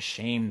be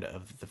ashamed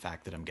of the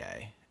fact that I'm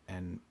gay.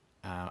 And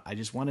I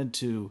just wanted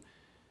to,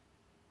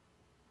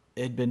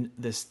 it had been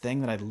this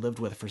thing that I'd lived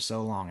with for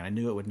so long, and I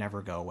knew it would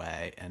never go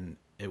away. And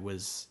it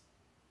was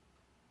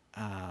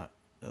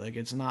like,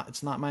 it's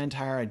not my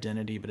entire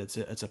identity, but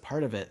it's a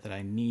part of it that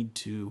I need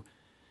to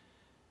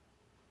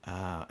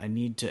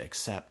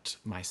accept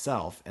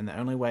myself. And the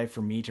only way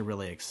for me to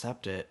really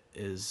accept it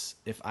is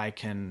if I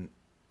can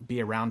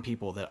be around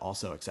people that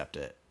also accept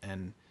it.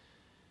 And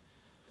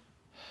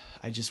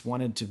I just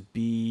wanted to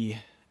be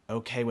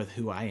okay with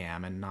who I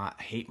am and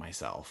not hate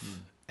myself.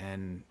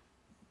 And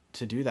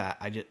to do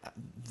that,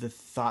 the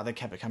thought that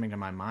kept coming to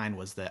my mind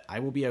was that I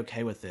will be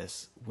okay with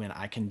this when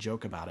I can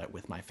joke about it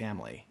with my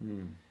family.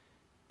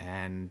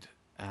 And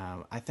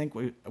I think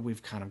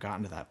we've kind of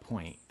gotten to that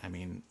point. I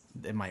mean,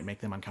 it might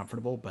make them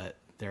uncomfortable, but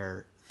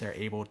they're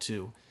able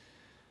to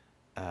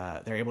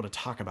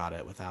talk about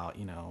it without,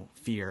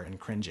 fear and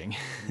cringing.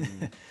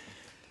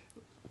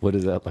 What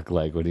does that look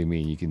like? What do you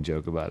mean you can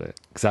joke about it?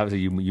 Because obviously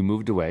you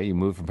moved away. You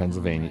moved from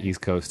Pennsylvania,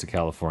 East Coast to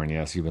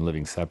California. So you've been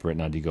living separate.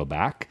 Now do you go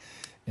back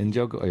and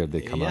joke? Or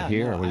they come out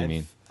here? No, or what do you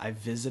mean? I've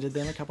visited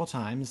them a couple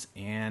times,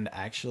 and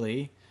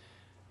actually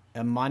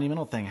a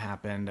monumental thing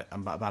happened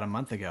about a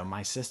month ago.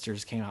 My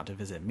sisters came out to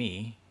visit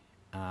me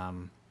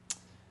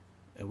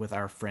with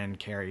our friend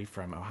Carrie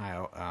from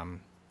Ohio.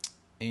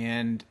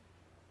 And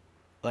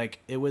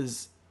like, it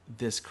was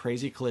this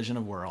crazy collision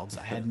of worlds.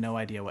 I had no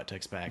idea what to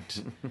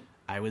expect.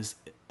 I was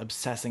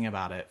obsessing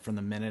about it from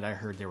the minute I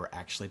heard they were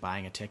actually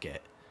buying a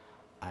ticket.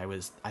 I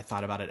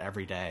thought about it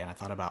every day, and I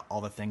thought about all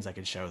the things I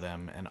could show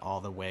them and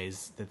all the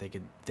ways that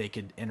they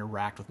could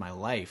interact with my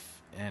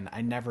life. And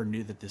I never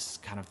knew that this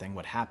kind of thing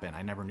would happen.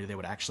 I never knew they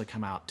would actually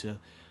come out to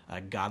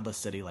a godless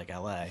city like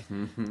LA.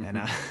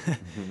 And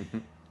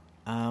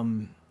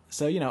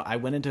so, I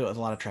went into it with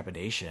a lot of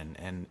trepidation,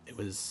 and it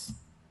was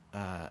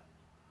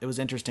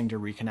interesting to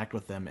reconnect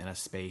with them in a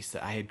space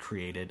that I had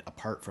created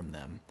apart from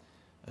them,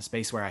 a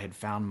space where I had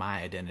found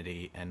my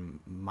identity and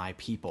my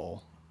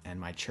people and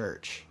my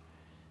church.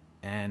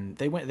 And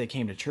they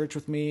came to church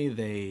with me.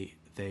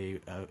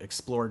 They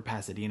explored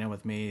Pasadena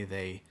with me.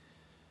 They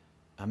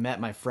met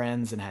my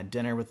friends and had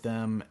dinner with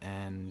them,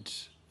 and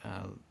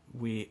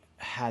we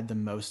had the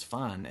most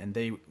fun. And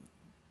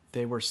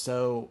they were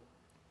so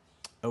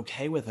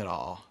okay with it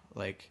all.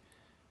 Like,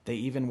 they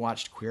even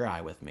watched Queer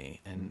Eye with me,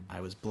 and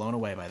I was blown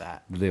away by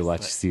that. Did they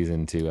watch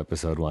season 2,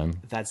 episode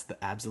 1? That's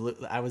the absolute.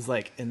 I was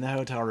like in the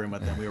hotel room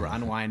with them. We were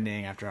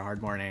unwinding after a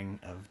hard morning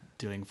of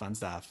doing fun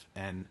stuff,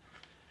 and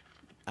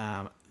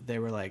they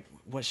were like,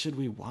 "What should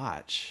we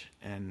watch?"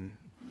 And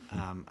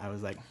I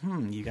was like,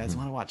 "You guys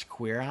want to watch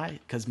Queer Eye?"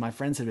 Because my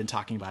friends had been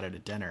talking about it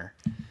at dinner,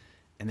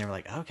 and they were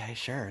like, "Okay,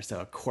 sure." So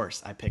of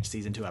course, I picked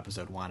season 2,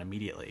 episode 1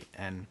 immediately,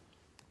 and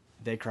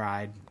they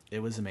cried. It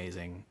was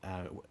amazing.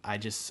 I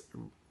just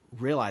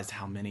realized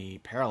how many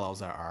parallels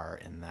there are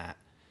in that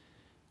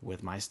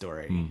with my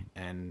story,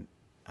 and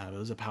it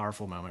was a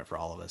powerful moment for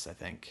all of us, I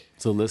think.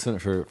 So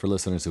for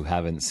listeners who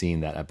haven't seen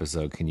that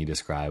episode, can you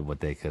describe what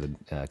they could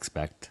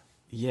expect?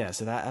 Yeah,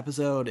 so that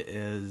episode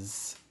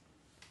is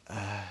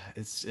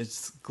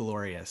it's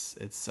glorious.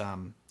 It's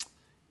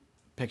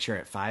picture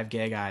it, 5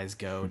 gay guys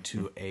go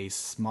to a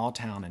small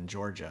town in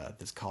Georgia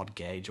that's called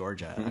Gay,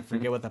 Georgia. I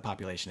forget what the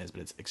population is,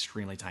 but it's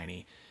extremely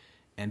tiny.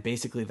 And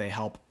basically they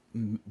help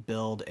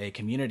build a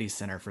community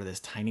center for this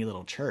tiny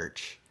little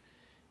church.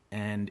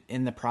 And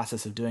in the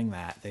process of doing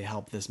that, they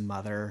help this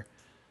mother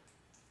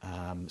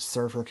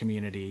serve her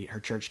community, her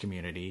church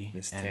community.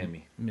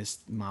 Miss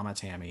Mama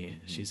Tammy.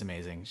 She's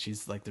amazing.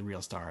 She's like the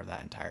real star of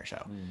that entire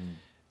show.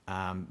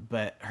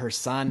 But her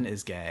son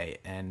is gay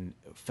and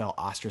felt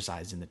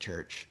ostracized in the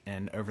church.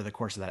 And over the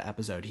course of that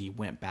episode, he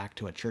went back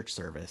to a church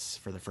service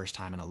for the first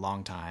time in a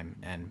long time.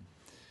 And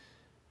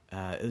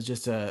it was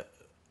just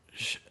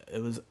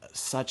it was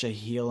such a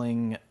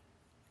healing.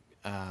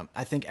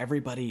 I think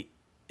everybody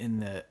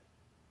in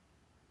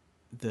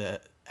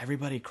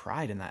everybody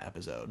cried in that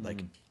episode.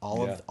 Like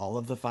all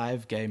of the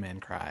 5 gay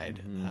men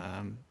cried.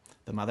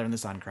 The mother and the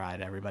son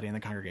cried. Everybody in the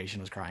congregation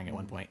was crying at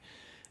one point.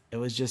 It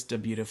was just a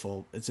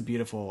beautiful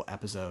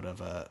episode of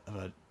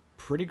a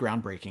pretty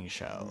groundbreaking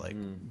show, like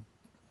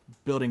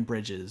building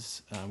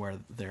bridges where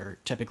there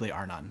typically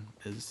are none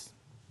is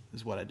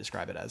what I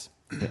describe it as.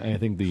 I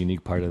think the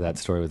unique part of that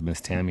story with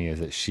Miss Tammy is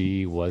that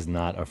she was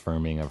not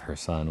affirming of her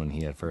son when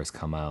he had first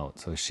come out.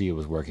 So she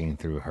was working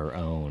through her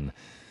own.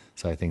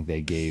 So I think they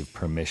gave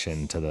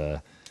permission to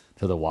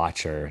the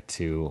watcher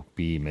to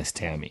be Miss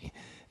Tammy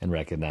and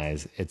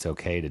recognize it's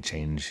okay to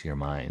change your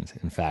mind.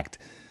 In fact,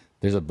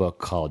 there's a book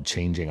called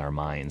Changing Our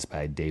Minds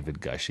by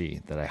David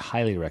Gushee that I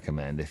highly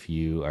recommend if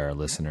you are a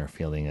listener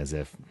feeling as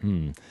if,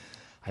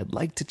 I'd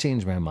like to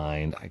change my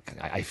mind.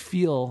 I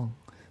feel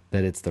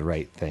that it's the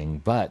right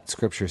thing, but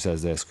Scripture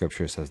says this,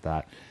 Scripture says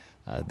that.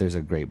 There's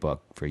a great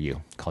book for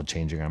you called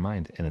Changing Our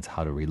Mind, and it's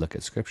how to relook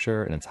at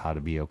Scripture, and it's how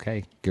to be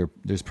okay.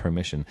 There's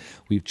permission.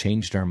 We've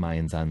changed our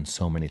minds on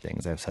so many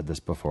things. I've said this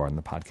before on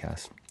the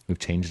podcast. We've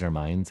changed our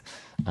minds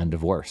on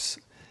divorce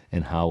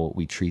and how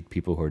we treat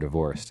people who are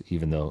divorced,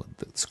 even though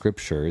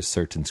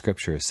certain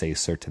scriptures say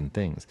certain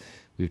things.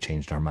 We've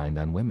changed our mind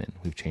on women.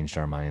 We've changed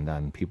our mind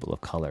on people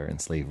of color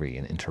and slavery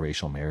and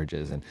interracial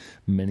marriages and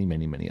many,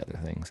 many, many other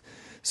things.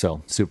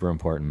 So super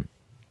important.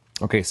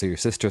 Okay, so your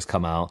sisters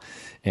come out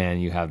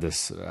and you have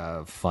this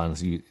fun,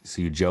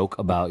 so you joke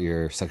about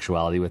your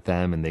sexuality with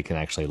them and they can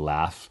actually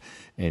laugh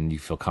and you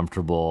feel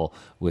comfortable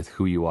with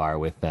who you are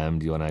with them.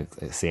 Do you want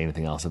to say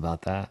anything else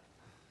about that?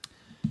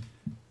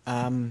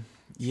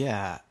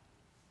 Yeah,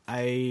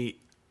 I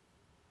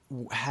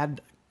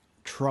had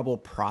trouble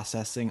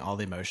processing all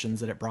the emotions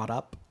that it brought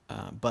up,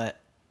 but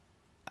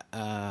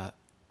on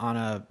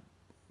a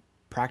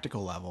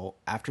practical level,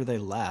 after they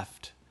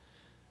left,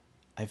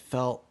 I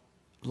felt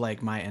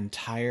like my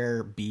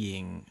entire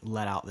being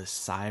let out this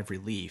sigh of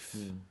relief.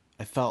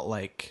 I felt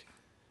like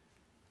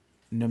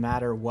no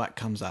matter what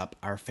comes up,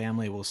 our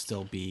family will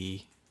still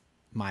be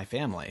my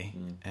family.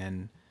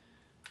 And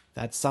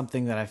that's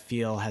something that I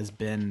feel has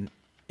been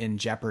in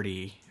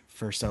jeopardy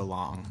for so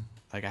long.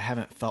 Like I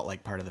haven't felt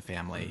like part of the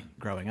family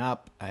growing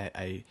up.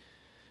 I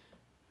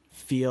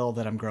feel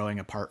that I'm growing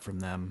apart from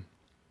them.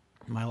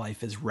 My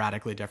life is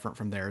radically different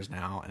from theirs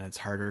now, and it's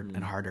harder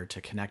and harder to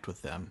connect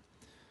with them.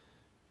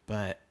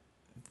 But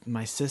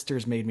my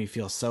sisters made me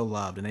feel so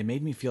loved, and they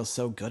made me feel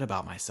so good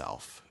about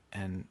myself.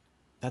 And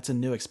that's a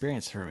new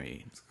experience for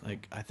me.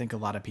 Like, I think a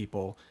lot of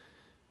people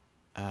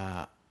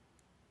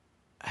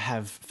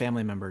have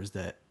family members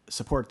that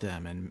support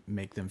them and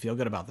make them feel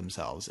good about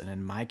themselves. And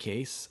in my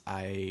case,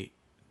 I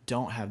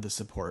don't have the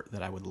support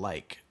that I would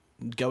like.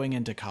 Going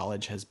into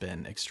college has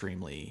been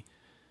extremely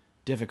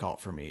difficult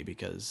for me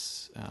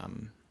because,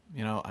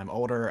 I'm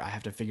older. I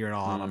have to figure it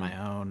all out on my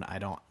own.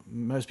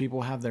 Most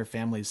people have their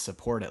family's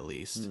support at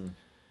least.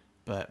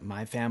 But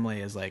my family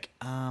is like,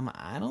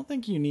 I don't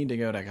think you need to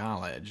go to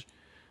college.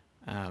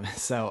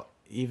 So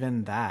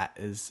even that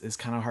is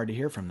kind of hard to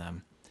hear from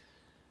them.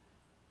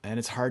 And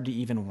it's hard to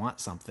even want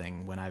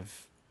something when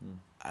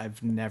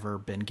I've never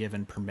been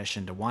given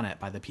permission to want it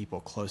by the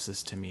people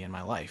closest to me in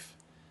my life.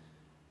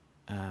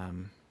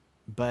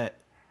 But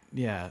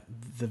yeah,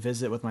 the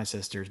visit with my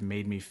sisters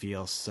made me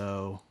feel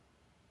so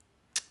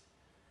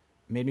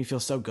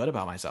good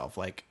about myself.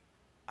 Like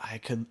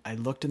I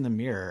looked in the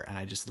mirror and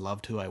I just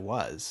loved who I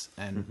was.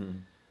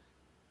 And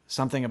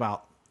something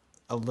about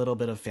a little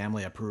bit of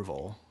family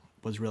approval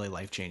was really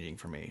life-changing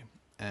for me.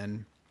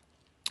 And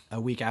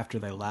a week after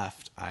they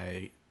left,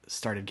 I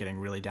started getting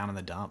really down in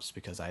the dumps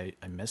because I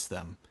missed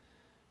them.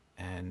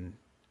 And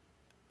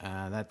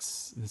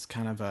that's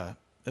kind of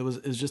it was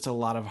just a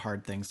lot of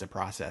hard things to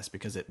process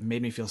because it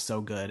made me feel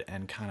so good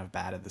and kind of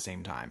bad at the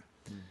same time.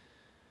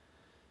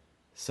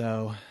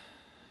 So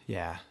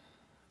yeah,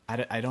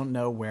 I don't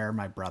know where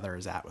my brother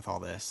is at with all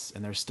this,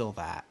 and there's still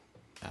that.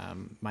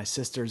 My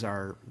sisters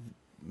are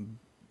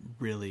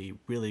really,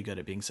 really good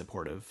at being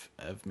supportive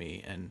of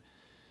me, and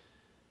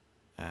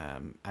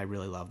I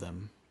really love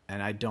them.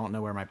 And I don't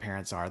know where my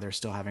parents are. They're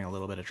still having a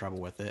little bit of trouble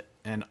with it.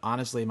 And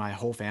honestly, my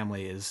whole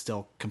family is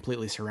still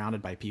completely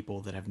surrounded by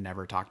people that have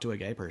never talked to a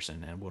gay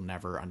person and will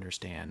never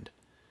understand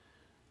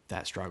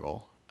that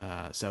struggle.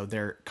 So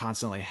they're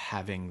constantly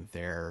having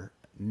their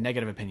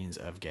negative opinions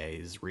of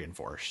gays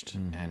reinforced.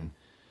 And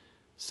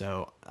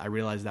so I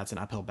realize that's an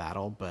uphill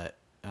battle, but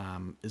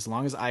as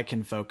long as I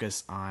can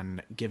focus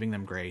on giving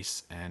them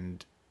grace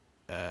and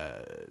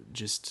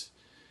just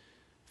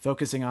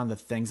focusing on the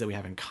things that we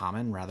have in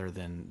common rather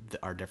than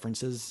our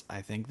differences,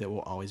 I think that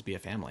we'll always be a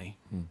family.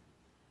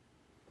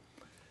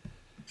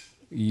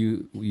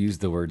 You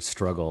used the word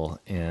struggle,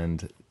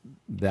 and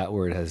that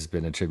word has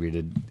been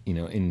attributed,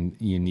 in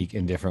unique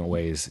and different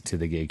ways to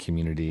the gay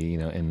community.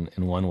 In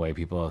one way,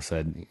 people have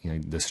said,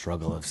 the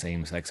struggle of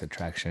same-sex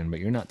attraction, but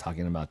you're not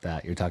talking about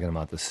that. You're talking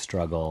about the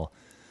struggle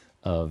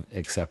of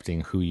accepting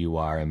who you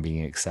are and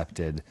being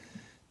accepted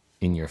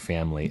in your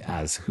family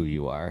as who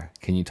you are.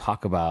 Can you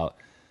talk about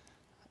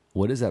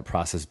what has that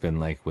process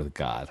been like with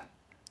God,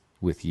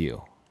 with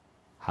you?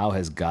 How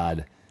has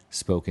God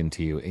spoken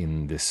to you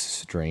in this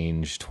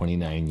strange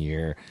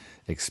 29-year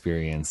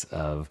experience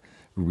of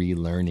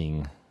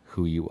relearning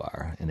who you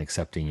are and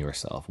accepting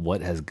yourself?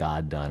 What has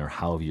God done, or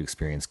how have you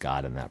experienced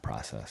God in that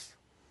process?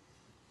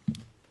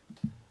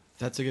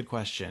 That's a good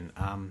question.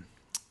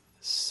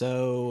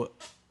 So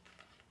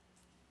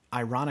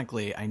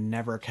ironically, I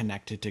never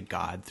connected to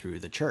God through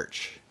the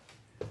church.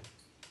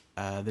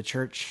 The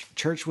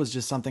church was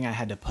just something I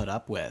had to put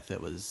up with.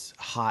 It was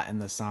hot in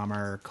the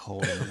summer,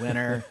 cold in the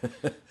winter,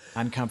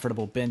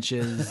 uncomfortable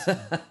benches,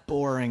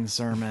 boring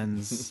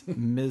sermons,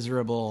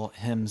 miserable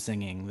hymn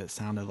singing that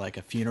sounded like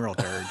a funeral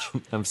dirge.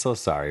 I'm so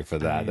sorry for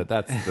that.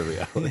 That's the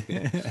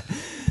reality.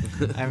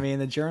 I mean,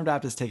 the German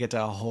Baptists take it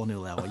to a whole new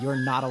level. You are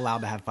not allowed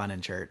to have fun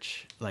in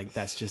church. Like,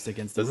 that's just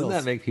against the Doesn't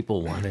rules. that make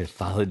people want to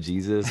follow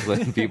Jesus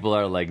when people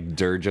are like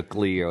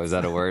dirgically, or is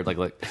that a word?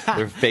 Like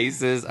their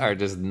faces are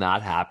just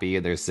not happy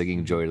and they're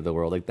singing joy to the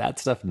world. Like that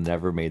stuff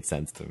never made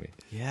sense to me.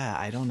 Yeah,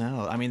 I don't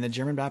know. I mean, the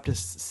German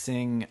Baptists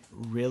sing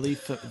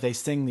they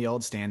sing the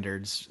old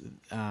standards,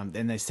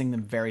 and they sing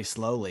them very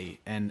slowly,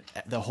 and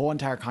the whole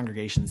entire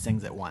congregation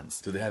sings at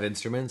once. Do they have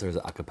instruments or is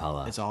it a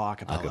cappella? It's all a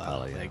cappella.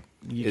 A-cappella, yeah. Like,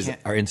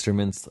 Are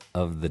instruments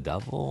of the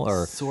devil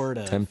or sort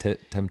of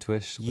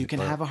temptish? You can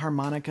have a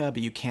harmonica,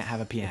 but you can't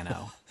have a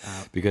piano.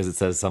 Because it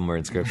says somewhere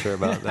in scripture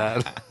about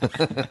that.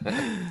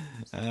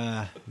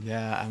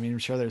 Yeah, I mean, I'm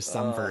sure there's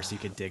some verse you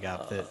could dig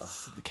up that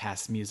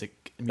casts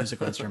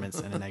musical instruments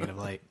in a negative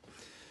light.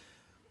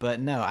 But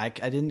no, I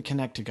didn't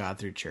connect to God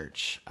through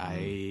church.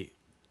 I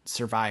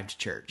survived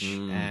church,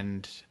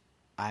 and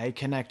I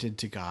connected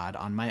to God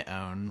on my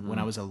own when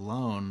I was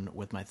alone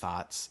with my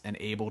thoughts and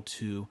able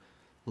to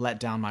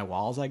let down my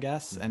walls, I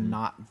guess, and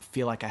not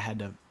feel like I had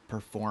to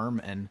perform.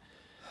 And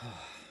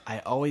I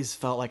always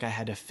felt like I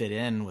had to fit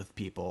in with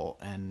people,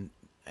 and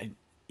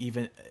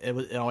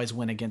it always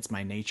went against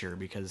my nature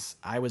because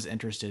I was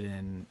interested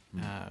in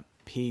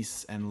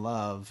peace and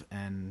love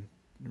and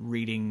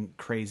reading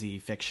crazy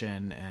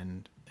fiction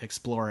and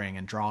exploring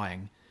and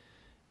drawing.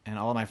 And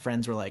all of my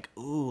friends were like,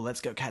 "Ooh,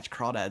 let's go catch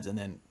crawdads and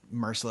then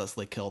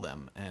mercilessly kill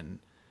them and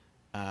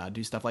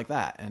do stuff like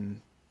that."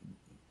 And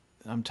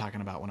I'm talking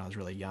about when I was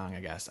really young,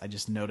 I guess. I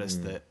just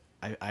noticed that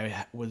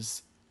I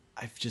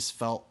just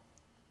felt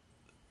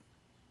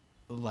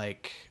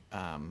like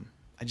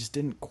I just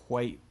didn't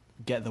quite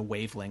get the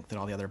wavelength that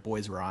all the other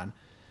boys were on.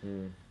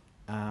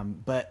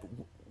 But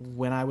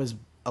when I was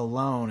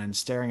alone and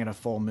staring at a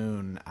full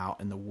moon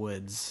out in the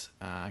woods,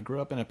 I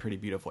grew up in a pretty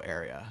beautiful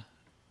area.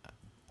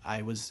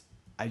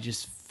 I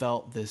just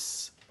felt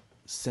this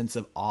sense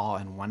of awe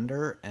and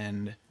wonder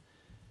and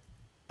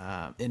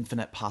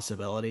infinite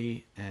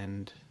possibility,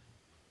 and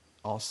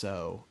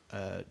also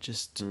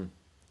just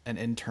an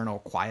internal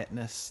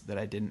quietness that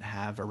I didn't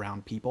have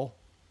around people.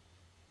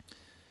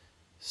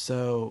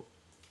 So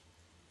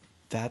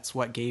that's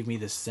what gave me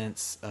this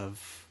sense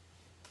of,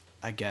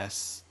 I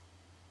guess,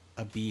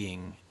 a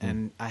being.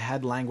 And I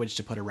had language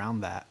to put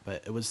around that,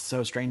 but it was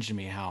so strange to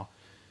me how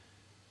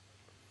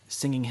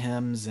singing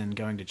hymns and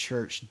going to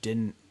church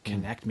didn't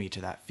connect me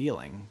to that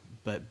feeling.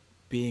 But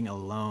being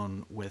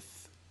alone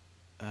with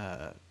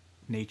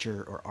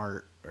nature or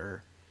art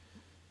or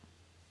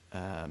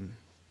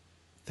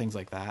things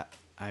like that,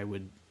 I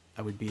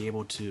would be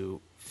able to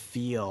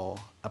feel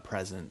a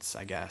presence,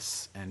 I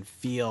guess, and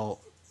feel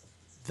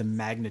the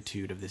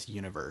magnitude of this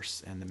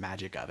universe and the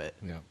magic of it.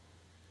 Yeah.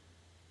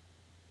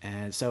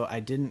 And so I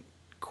didn't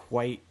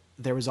quite,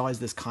 there was always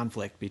this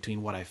conflict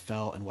between what I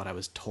felt and what I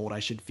was told I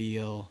should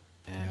feel.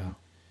 And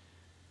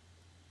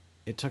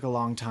it took a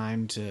long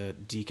time to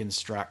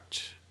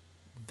deconstruct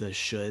the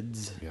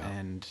shoulds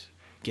and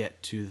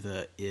get to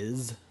the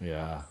is.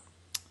 Yeah.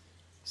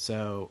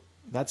 So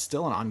that's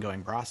still an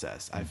ongoing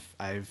process.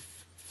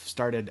 I've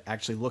started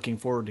actually looking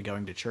forward to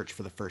going to church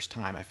for the first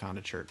time. I found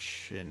a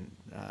church in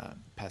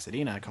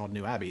Pasadena called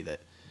New Abbey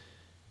that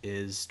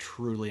is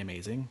truly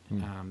amazing.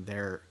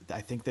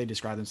 I think they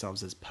describe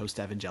themselves as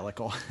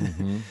post-evangelical.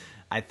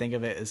 I think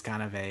of it as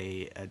kind of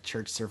a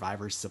church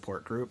survivors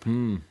support group.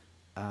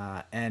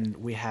 And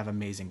we have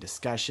amazing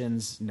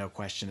discussions. No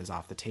question is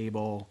off the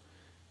table.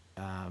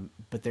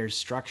 But there's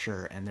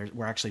structure, and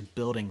we're actually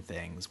building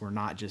things. We're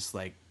not just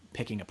like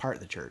picking apart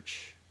the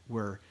church.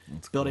 We're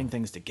building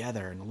things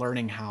together and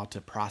learning how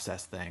to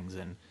process things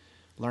and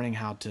learning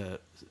how to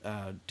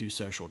do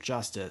social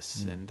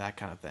justice and that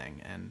kind of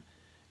thing. And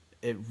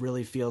it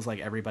really feels like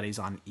everybody's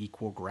on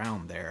equal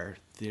ground there.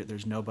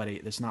 There's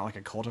nobody, it's not like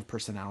a cult of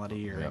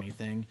personality or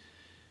anything.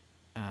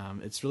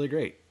 It's really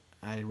great.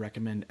 I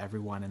recommend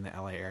everyone in the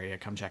LA area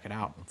come check it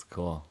out. That's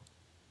cool.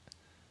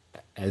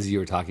 As you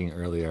were talking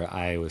earlier,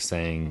 I was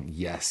saying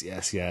yes,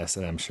 yes, yes.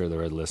 And I'm sure there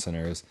were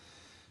listeners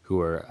who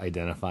are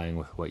identifying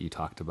with what you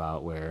talked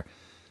about, where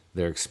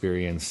their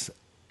experience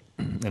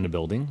in a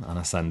building on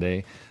a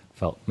Sunday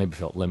felt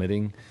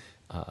limiting,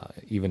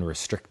 even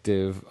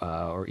restrictive,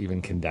 or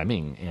even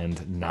condemning,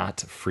 and not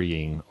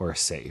freeing or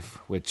safe,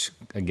 which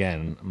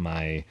again,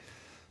 my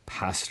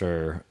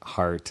pastor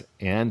heart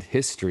and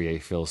history, I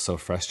feel so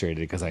frustrated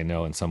because I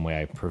know in some way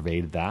I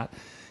pervade that.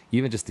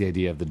 Even just the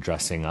idea of the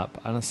dressing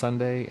up on a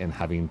Sunday and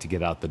having to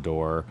get out the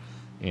door,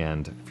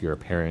 and if you're a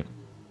parent,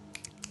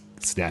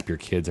 snap your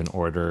kids in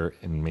order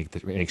and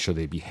make sure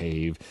they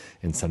behave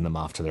and send them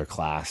off to their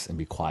class and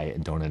be quiet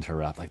and don't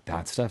interrupt. Like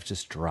that stuff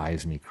just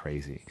drives me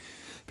crazy,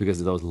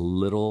 because those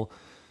little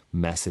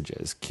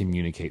messages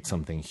communicate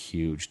something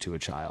huge to a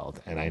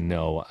child. And I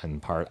know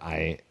in part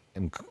I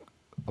am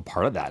a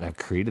part of that, and I've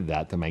created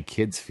that my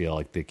kids feel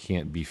like they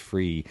can't be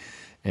free.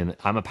 And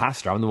I'm a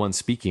pastor, I'm the one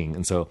speaking.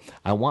 And so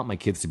I want my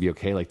kids to be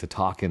okay, like to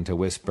talk and to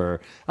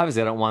whisper.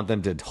 Obviously, I don't want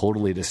them to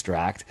totally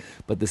distract,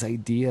 but this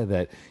idea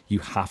that you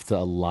have to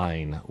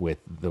align with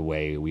the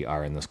way we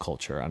are in this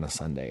culture on a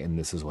Sunday, and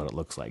this is what it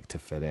looks like to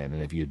fit in.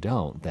 And if you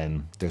don't,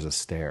 then there's a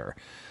stare.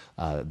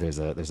 there's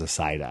a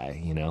side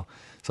eye, you know?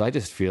 So I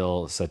just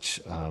feel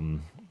such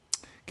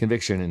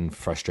conviction and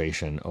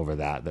frustration over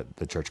that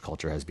the church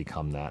culture has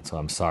become that. So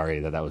I'm sorry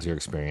that was your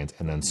experience.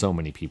 And then so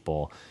many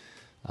people,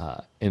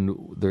 and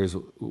there's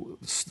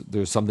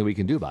something we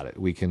can do about it.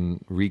 We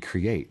can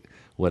recreate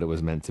what it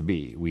was meant to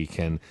be. We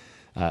can,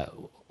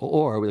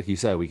 or like you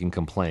said, we can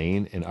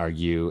complain and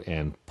argue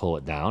and pull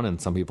it down. And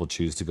some people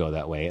choose to go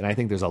that way. And I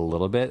think there's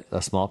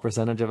a small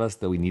percentage of us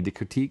that we need to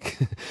critique.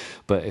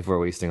 But if we're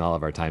wasting all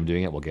of our time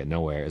doing it, we'll get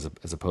nowhere.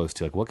 As opposed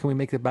to like, what can we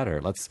make it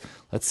better? Let's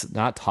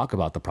not talk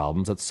about the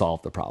problems. Let's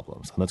solve the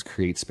problems. And let's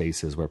create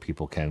spaces where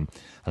people can.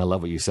 And I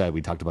love what you said.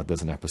 We talked about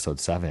this in episode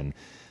 7.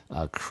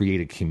 Create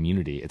a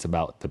community. It's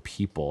about the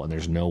people, and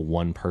there's no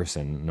one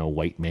person, no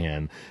white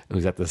man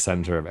who's at the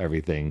center of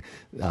everything.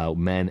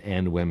 Men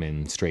and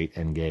women, straight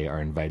and gay,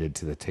 are invited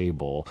to the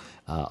table.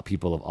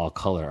 People of all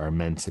color are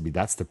meant to be.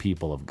 That's the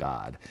people of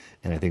God.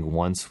 And I think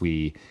once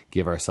we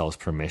give ourselves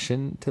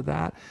permission to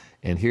that,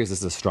 and this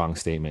is a strong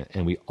statement,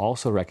 and we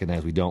also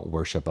recognize we don't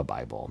worship a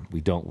Bible.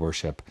 We don't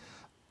worship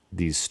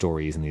these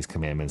stories and these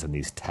commandments and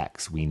these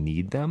texts. We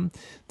need them.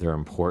 They're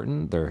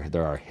important.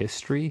 They're our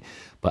history.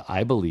 But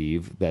I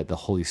believe that the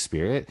Holy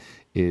Spirit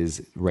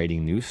is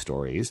writing new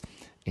stories,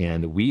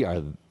 and we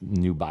are the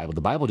new Bible. The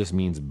Bible just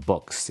means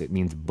books. It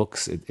means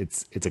books.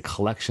 It's a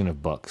collection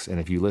of books. And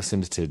if you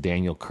listened to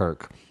Daniel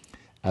Kirk,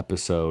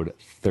 episode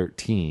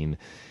 13,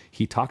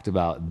 he talked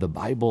about the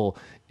Bible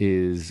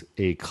is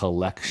a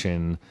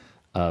collection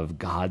of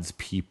God's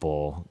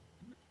people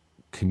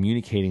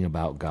communicating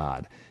about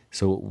God.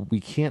 So we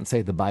can't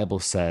say the Bible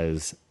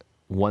says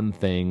one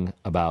thing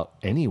about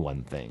any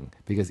one thing,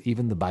 because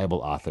even the Bible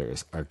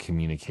authors are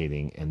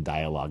communicating and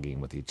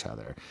dialoguing with each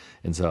other.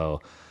 And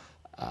so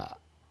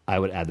I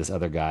would add this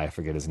other guy, I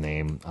forget his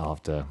name, I'll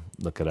have to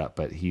look it up,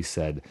 but he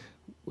said,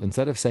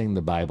 instead of saying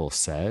the Bible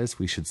says,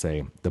 we should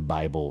say the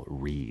Bible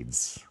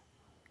reads.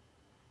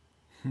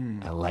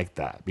 I like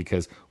that,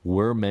 because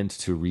we're meant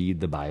to read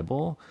the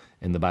Bible,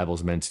 and the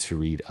Bible's meant to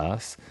read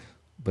us.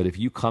 But if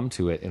you come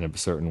to it in a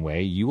certain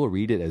way, you will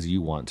read it as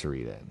you want to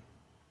read it.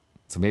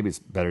 So maybe it's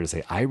better to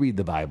say, I read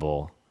the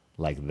Bible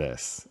like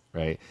this,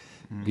 right?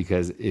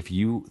 Because if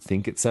you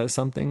think it says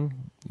something,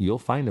 you'll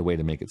find a way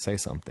to make it say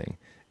something.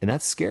 And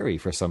that's scary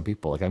for some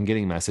people. Like I'm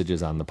getting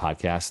messages on the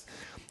podcast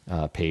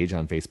page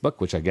on Facebook,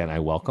 which again, I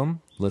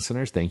welcome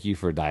listeners. Thank you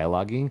for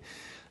dialoguing.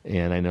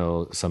 And I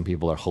know some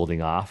people are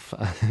holding off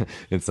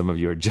and some of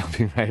you are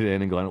jumping right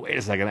in and going, wait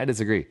a second, I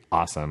disagree.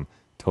 Awesome.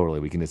 Totally.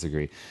 We can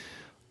disagree.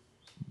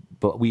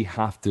 But we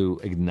have to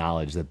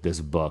acknowledge that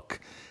this book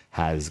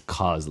has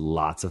caused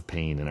lots of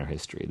pain in our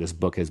history. This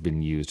book has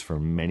been used for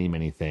many,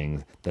 many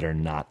things that are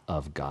not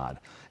of God.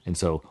 And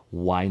so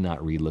why not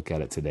relook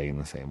at it today in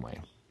the same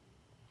way?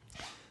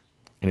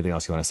 Anything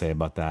else you want to say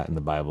about that in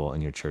the Bible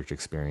and your church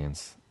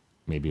experience?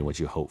 Maybe what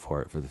you hope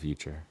for it for the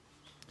future?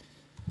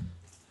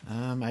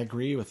 I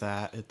agree with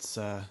that. It's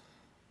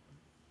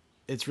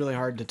really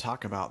hard to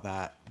talk about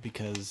that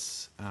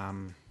because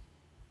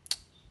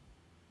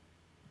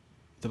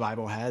the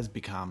Bible has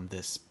become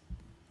this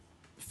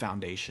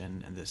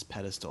foundation and this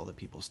pedestal that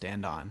people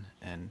stand on.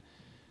 And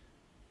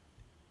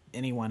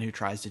anyone who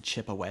tries to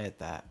chip away at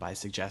that by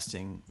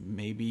suggesting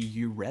maybe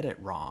you read it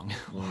wrong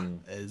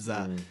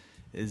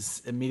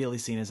is immediately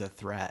seen as a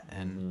threat.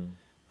 And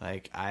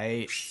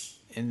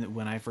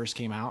when I first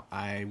came out,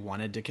 I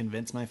wanted to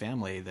convince my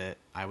family that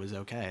I was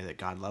okay, that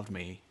God loved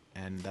me.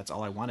 And that's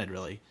all I wanted,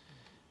 really.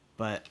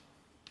 But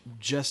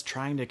just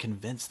trying to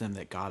convince them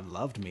that God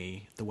loved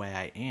me the way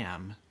I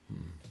am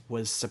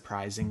was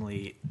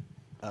surprisingly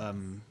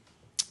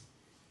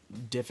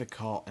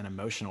difficult and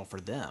emotional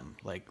for them.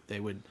 Like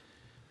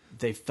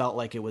they felt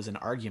like it was an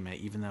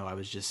argument, even though I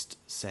was just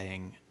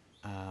saying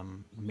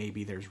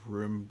maybe there's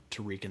room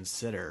to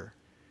reconsider.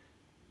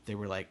 They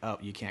were like, "Oh,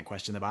 you can't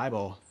question the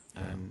Bible,"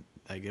 and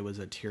like it was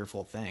a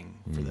tearful thing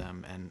for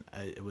them, and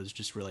it was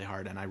just really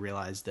hard. And I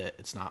realized that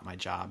it's not my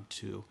job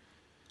to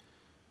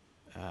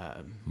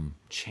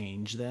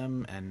change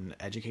them and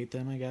educate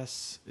them. I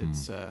guess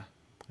it's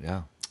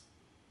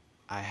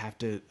I have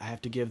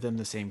to give them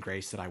the same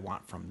grace that I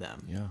want from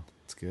them. Yeah,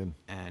 it's good.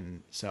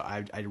 And so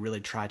I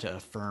really try to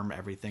affirm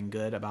everything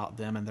good about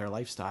them and their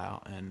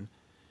lifestyle. And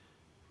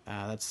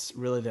that's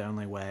really the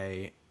only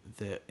way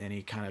that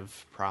any kind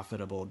of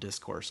profitable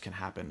discourse can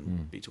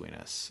happen between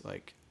us.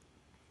 Like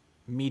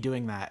me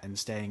doing that and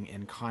staying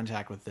in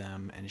contact with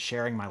them and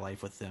sharing my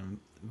life with them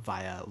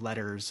via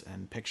letters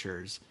and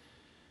pictures,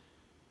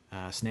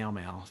 snail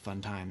mail,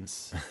 fun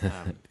times.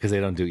 Because they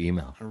don't do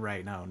email.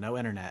 Right. No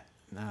internet.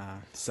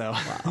 So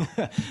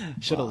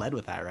should have led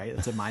with that, right?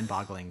 It's a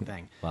mind-boggling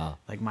thing. Wow.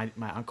 Like my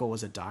uncle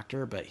was a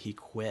doctor, but he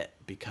quit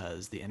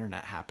because the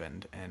internet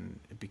happened and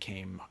it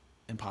became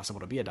impossible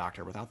to be a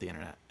doctor without the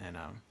internet. And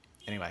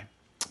anyway,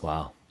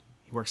 wow,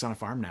 he works on a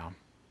farm now.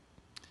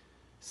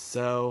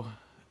 So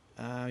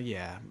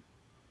yeah.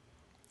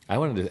 I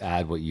wanted to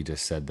add what you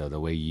just said, though, the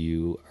way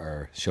you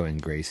are showing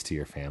grace to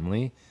your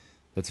family.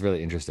 That's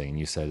really interesting. And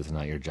you said it's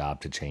not your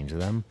job to change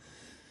them.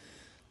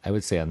 I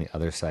would say on the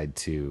other side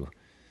too,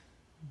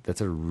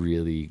 that's a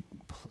really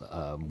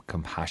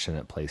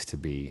compassionate place to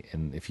be.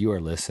 And if you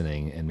are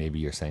listening and maybe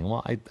you're saying,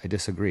 well, I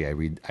disagree.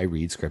 I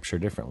read scripture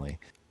differently.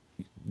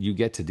 You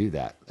get to do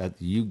that.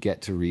 You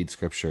get to read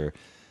scripture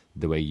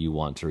the way you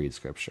want to read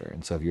scripture.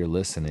 And so if you're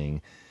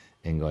listening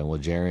and going, well,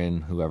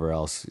 Jerron, whoever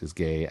else is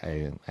gay,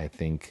 I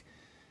think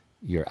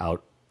you're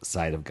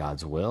outside of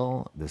God's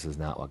will. This is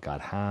not what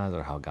God has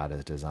or how God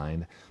has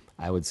designed.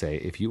 I would say,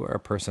 if you are a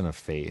person of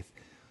faith,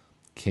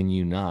 can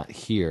you not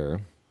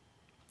hear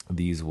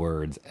these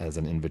words as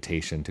an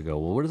invitation to go,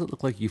 well, what does it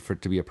look like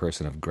to be a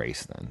person of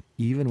grace then?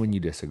 Even when you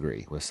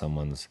disagree with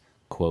someone's,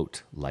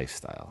 quote,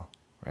 lifestyle,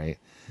 right?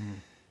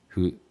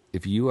 Who,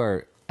 if you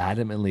are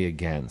adamantly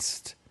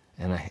against,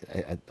 and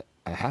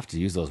I have to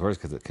use those words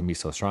because it can be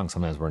so strong.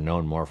 Sometimes we're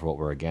known more for what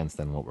we're against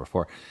than what we're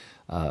for.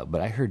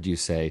 But I heard you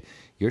say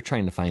you're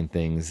trying to find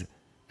things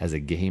as a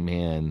gay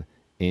man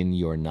in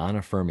your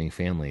non-affirming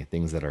family,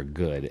 things that are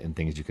good and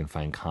things you can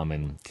find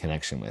common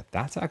connection with.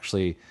 That's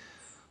actually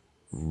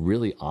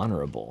really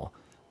honorable.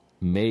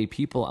 May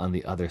people on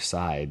the other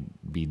side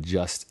be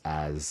just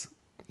as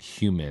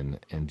human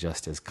and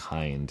just as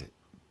kind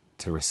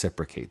to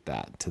reciprocate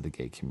that to the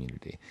gay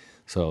community.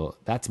 So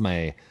that's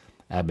my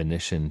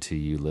admonition to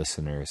you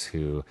listeners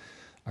who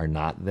are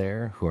not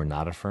there, who are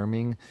not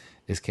affirming,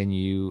 is can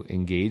you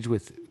engage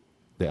with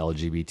the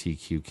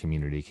LGBTQ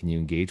community? Can you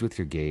engage with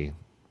your gay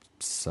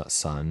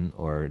son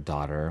or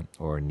daughter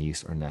or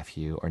niece or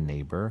nephew or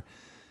neighbor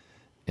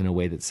in a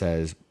way that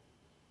says,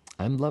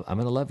 I'm going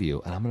to love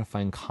you and I'm going to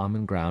find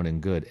common ground and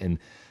good, and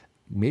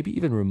maybe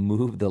even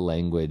remove the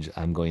language,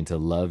 I'm going to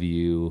love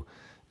you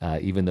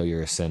even though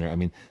you're a sinner. I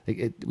mean,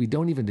 we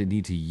don't even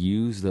need to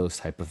use those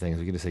type of things.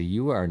 We can just say,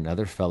 you are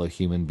another fellow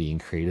human being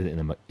created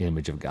in the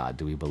image of God.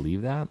 Do we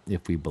believe that?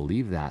 If we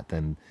believe that,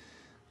 then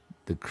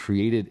the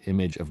created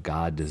image of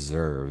God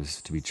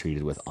deserves to be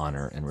treated with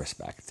honor and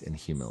respect and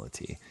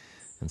humility.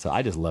 And so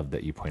I just love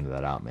that you pointed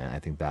that out, man. I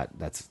think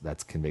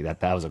that's conveyed.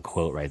 That was a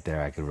quote right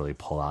there I could really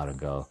pull out and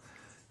go,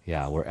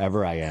 yeah,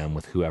 wherever I am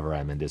with whoever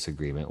I'm in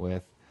disagreement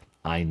with,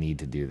 I need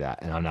to do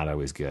that. And I'm not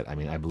always good. I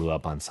mean, I blew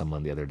up on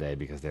someone the other day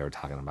because they were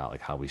talking about like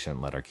how we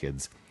shouldn't let our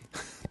kids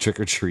trick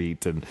or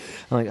treat. And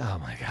I'm like, oh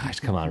my gosh,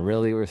 come on,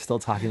 really? We're still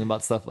talking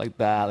about stuff like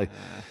that. Like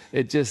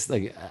it just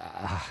like,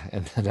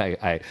 and then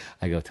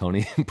I go,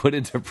 Tony, put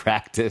into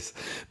practice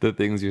the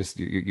things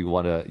you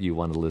want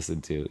to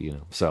listen to, you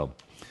know? So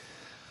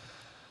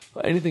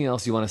anything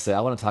else you want to say?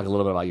 I want to talk a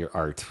little bit about your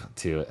art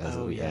too as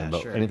we end.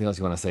 But sure. Anything else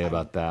you want to say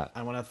about that?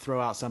 I want to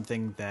throw out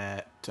something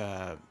that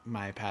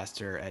my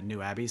pastor at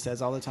New Abbey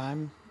says all the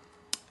time.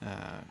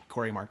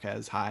 Corey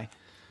Marquez, hi.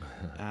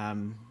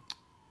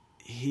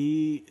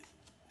 He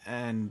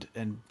and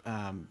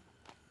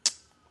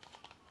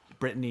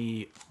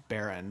Brittany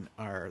Barron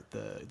are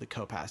the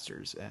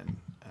co-pastors, and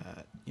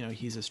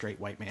he's a straight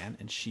white man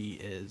and she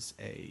is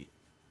a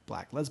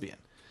black lesbian.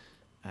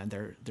 And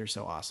they're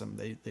so awesome.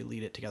 They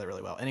lead it together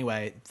really well.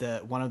 Anyway,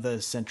 one of the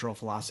central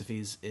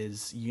philosophies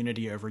is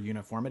unity over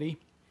uniformity.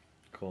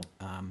 Cool.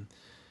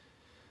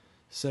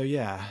 So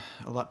yeah,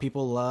 a lot of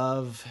people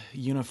love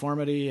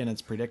uniformity and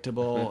it's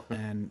predictable.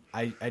 And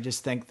I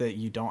just think that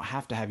you don't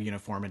have to have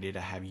uniformity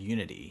to have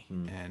unity.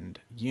 And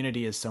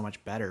unity is so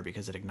much better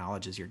because it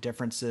acknowledges your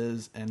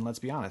differences. And let's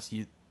be honest,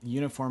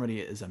 uniformity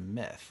is a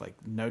myth. Like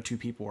no two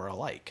people are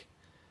alike.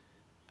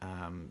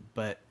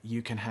 But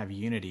you can have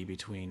unity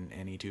between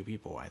any two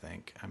people, I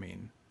think. I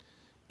mean,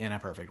 in a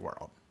perfect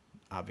world,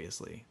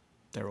 obviously,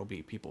 there will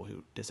be people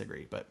who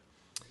disagree. But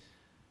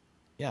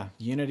yeah,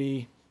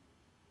 unity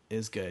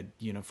is good.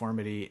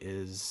 Uniformity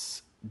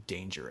is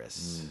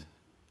dangerous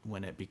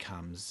when it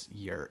becomes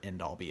your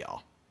end-all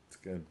be-all. It's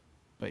good.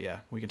 But yeah,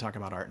 we can talk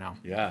about art now.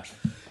 Yeah.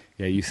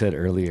 Yeah, you said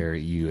earlier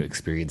you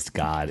experienced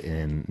God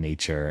in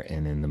nature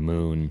and in the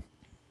moon.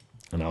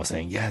 And I was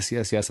saying, yes.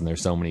 And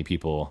there's so many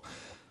people...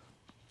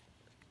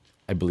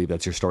 I believe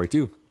that's your story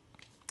too.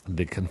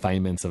 The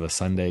confinements of a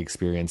Sunday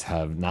experience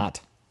have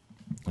not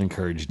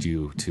encouraged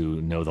you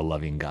to know the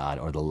loving God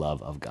or the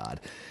love of God,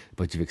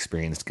 but you've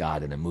experienced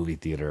God in a movie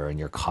theater or in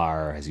your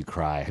car as you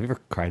cry. Have you ever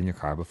cried in your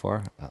car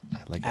before?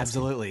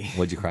 Absolutely.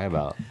 What'd you cry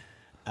about?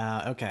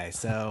 Okay,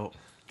 so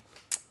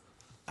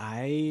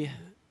I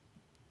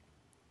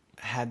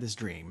had this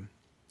dream.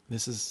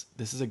 This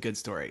is a good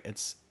story.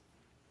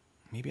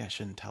 Maybe I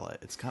shouldn't tell it.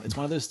 It's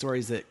one of those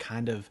stories that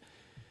kind of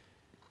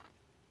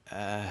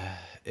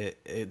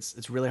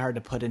it's really hard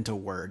to put into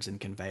words and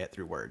convey it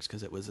through words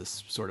because it was a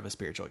sort of a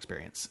spiritual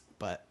experience,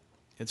 but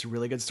it's a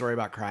really good story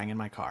about crying in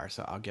my car.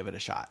 So I'll give it a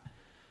shot.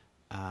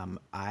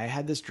 I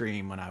had this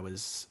dream when I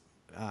was,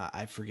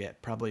 I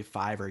forget, probably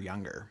 5 or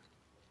younger.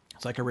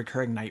 It's like a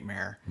recurring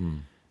nightmare,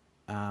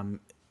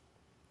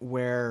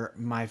 where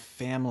my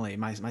family,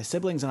 my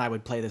siblings and I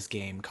would play this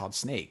game called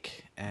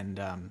Snake.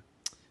 And,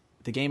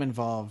 the game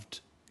involved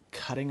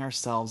cutting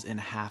ourselves in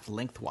half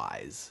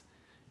lengthwise.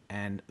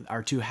 And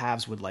our two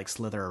halves would like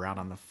slither around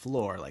on the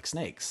floor like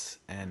snakes.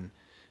 And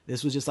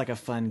this was just like a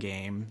fun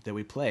game that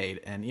we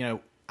played.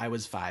 And, I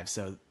was 5,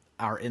 so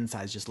our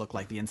insides just looked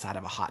like the inside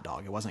of a hot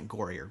dog. It wasn't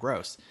gory or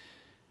gross.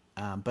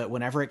 But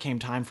whenever it came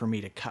time for me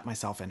to cut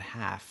myself in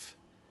half,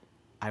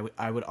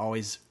 I would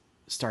always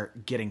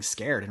start getting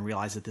scared and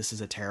realize that this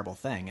is a terrible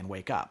thing and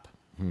wake up.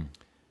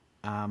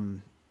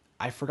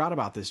 I forgot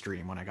about this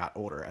dream when I got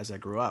older as I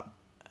grew up.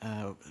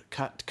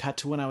 Cut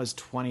to when I was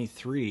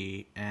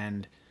 23,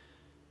 and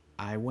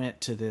I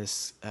went to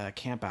this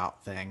camp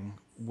out thing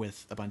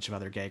with a bunch of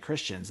other gay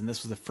Christians, and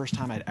this was the first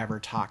time I'd ever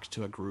talked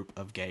to a group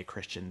of gay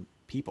Christian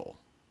people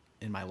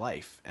in my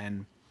life.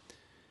 And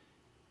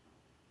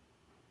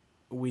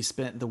we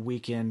spent the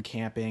weekend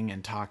camping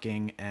and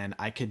talking, and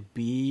I could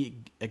be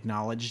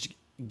acknowledged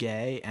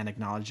gay and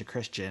acknowledged a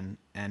Christian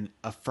and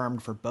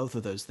affirmed for both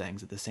of those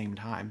things at the same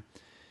time.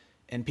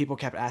 And people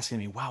kept asking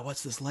me, wow,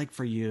 what's this like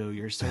for you?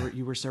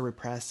 You were so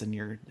repressed and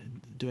you're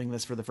doing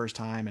this for the first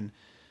time. And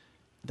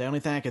the only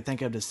thing I could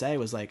think of to say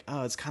was like,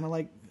 oh, I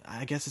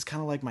guess it's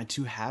kind of like my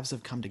two halves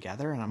have come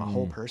together and I'm a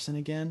whole person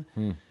again.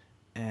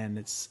 And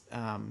it's,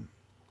 it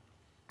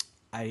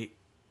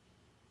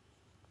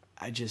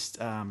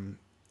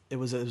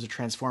was a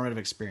transformative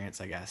experience,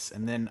 I guess.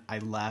 And then I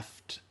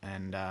left,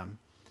 and I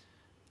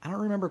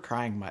don't remember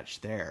crying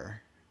much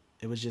there.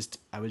 I was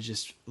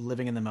just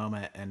living in the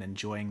moment and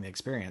enjoying the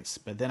experience.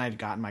 But then I'd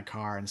got in my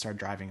car and started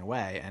driving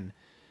away, and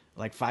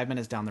like 5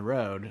 minutes down the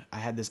road, I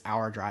had this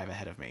hour drive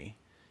ahead of me,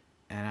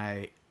 and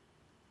I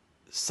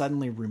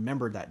suddenly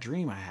remembered that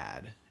dream I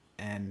had,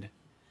 and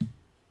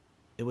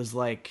it was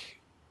like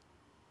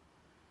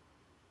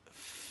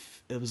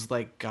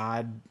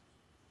God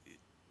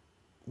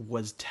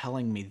was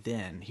telling me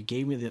then. He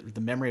gave me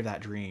the memory of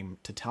that dream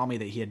to tell me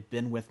that he had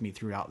been with me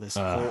throughout this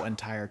whole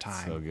entire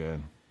time. So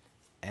good.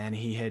 And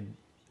he had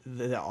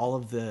all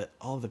of the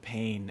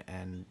pain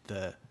and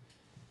the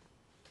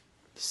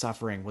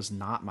suffering was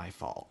not my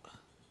fault.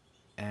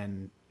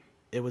 And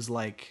it was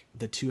like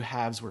the two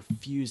halves were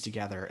fused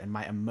together and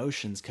my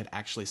emotions could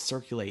actually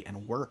circulate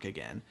and work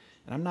again.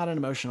 And I'm not an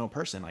emotional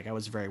person. Like, I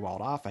was very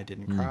walled off. I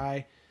didn't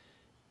cry,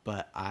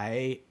 but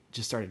I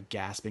just started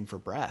gasping for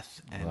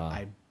breath, and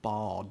I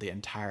bawled the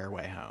entire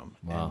way home.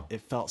 And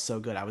it felt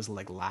so good. I was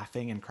like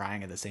laughing and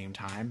crying at the same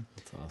time.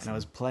 That's awesome. And I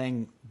was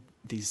playing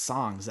these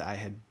songs that I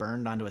had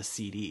burned onto a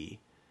CD,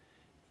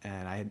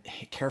 and I had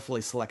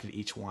carefully selected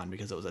each one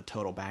because it was a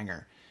total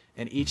banger.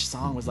 And each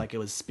song was like it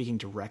was speaking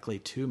directly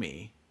to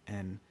me,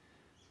 and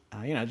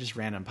just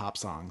random pop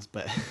songs.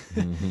 But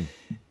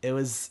it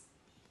was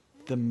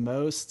the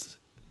most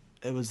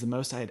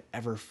I had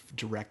ever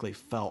directly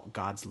felt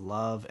God's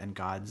love and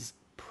God's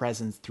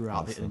presence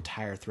throughout the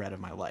entire thread of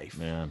my life.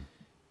 Man.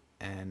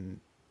 And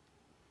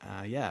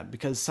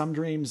because some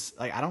dreams,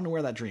 like, I don't know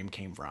where that dream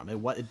came from.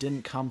 It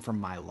didn't come from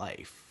my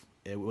life.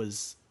 It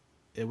was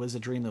a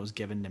dream that was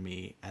given to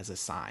me as a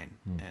sign,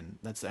 and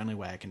that's the only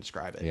way I can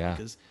describe it. Yeah.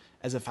 Because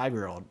as a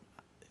 5-year-old,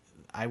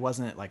 I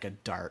wasn't like a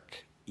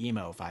dark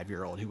emo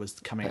 5-year-old who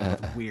was coming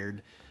up with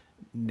weird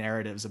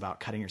narratives about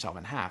cutting yourself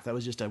in half. That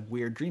was just a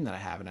weird dream that I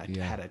have,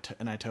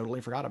 and I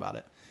totally forgot about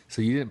it.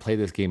 So you didn't play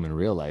this game in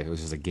real life. It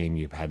was just a game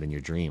you had in your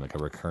dream, like a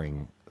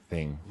recurring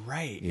thing.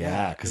 Right.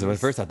 Yeah. Because at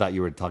first I thought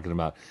you were talking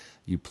about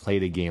you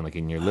played a game like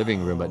in your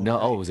living room, but no,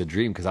 right. It was a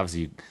dream, because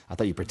obviously I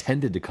thought you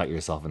pretended to cut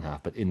yourself in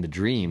half, but in the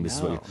dream, this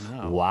is what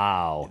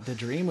wow. The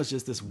dream was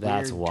just this weird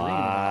That's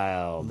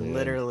wild, dream. Dude.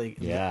 Literally,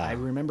 yeah. I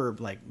remember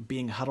like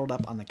being huddled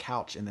up on the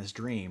couch in this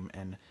dream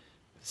and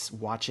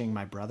watching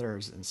my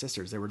brothers and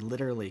sisters. They were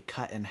literally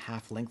cut in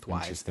half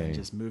lengthwise and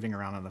just moving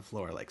around on the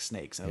floor like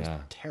snakes. And it was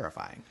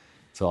terrifying.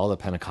 So all the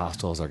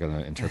Pentecostals are going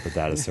to interpret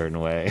that a certain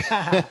way.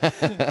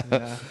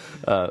 But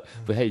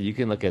hey, you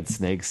can look at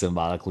snakes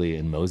symbolically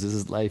in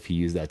Moses' life. He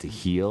used that to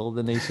heal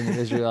the nation of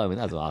Israel. I mean,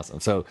 that's awesome.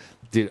 So,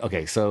 dude,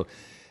 okay, so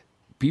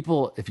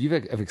people, if you've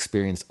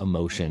experienced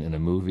emotion in a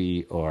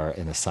movie or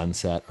in a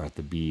sunset or at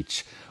the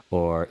beach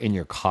or in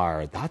your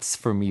car, that's,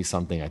 for me,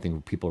 something I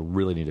think people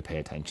really need to pay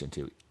attention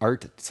to.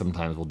 Art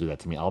sometimes will do that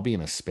to me. I'll be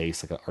in a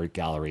space like an art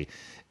gallery,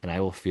 and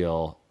I will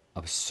feel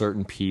a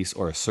certain piece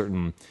or a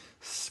certain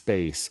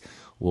space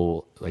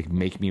will like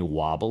make me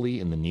wobbly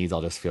in the knees.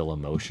 I'll just feel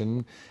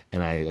emotion,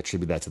 and I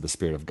attribute that to the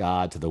Spirit of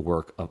God, to the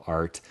work of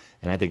art.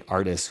 And I think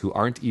artists who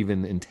aren't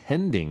even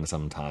intending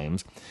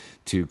sometimes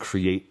to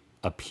create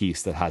a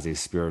piece that has a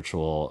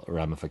spiritual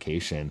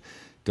ramification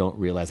don't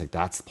realize like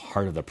that's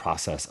part of the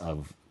process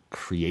of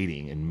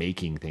creating and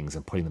making things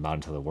and putting them out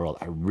into the world.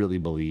 I really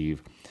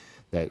believe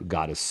that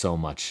God is so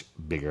much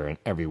bigger and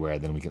everywhere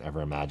than we can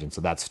ever imagine.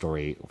 So that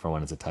story, for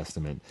one, is a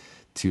testament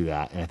to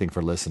that. And I think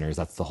for listeners,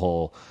 that's the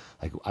whole,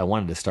 like, I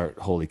wanted to start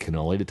Holy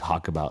Cannoli to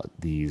talk about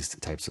these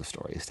types of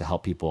stories, to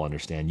help people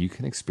understand you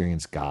can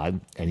experience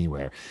God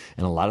anywhere.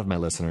 And a lot of my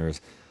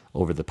listeners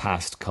over the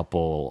past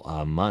couple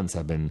months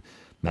have been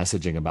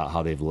messaging about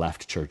how they've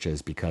left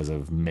churches because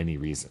of many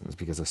reasons,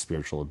 because of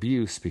spiritual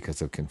abuse,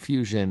 because of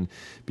confusion,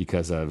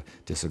 because of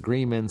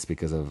disagreements,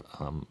 because of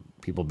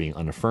people being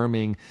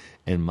unaffirming.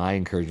 And my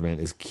encouragement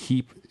is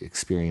keep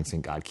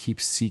experiencing God, keep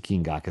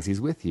seeking God, because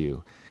he's with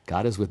you.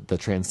 God is with the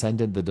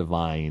transcendent, the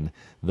divine,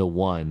 the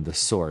one, the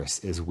source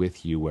is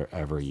with you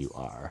wherever you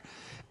are.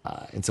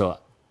 And so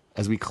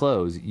as we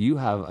close, you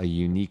have a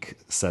unique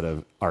set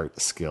of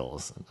art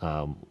skills.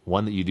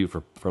 One that you do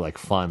for like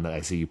fun that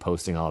I see you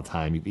posting all the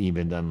time. You've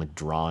even done like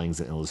drawings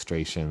and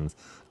illustrations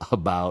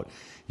about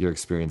your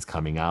experience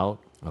coming out,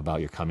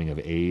 about your coming of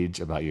age,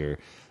 about your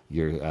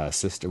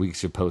sister. We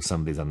should post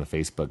some of these on the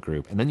Facebook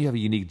group. And then you have a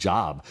unique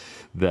job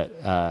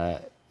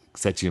that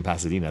sets you in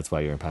Pasadena. That's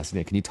why you're in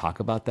Pasadena. Can you talk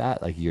about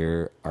that, like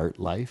your art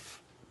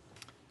life?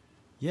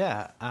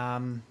 Yeah,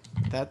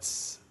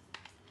 that's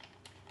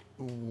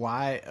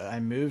why I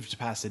moved to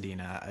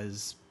Pasadena.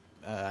 As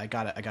I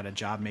got a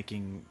job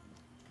making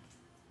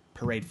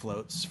parade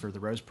floats for the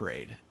Rose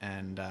Parade,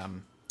 and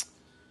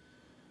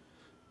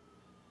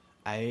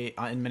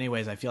in many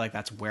ways, I feel like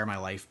that's where my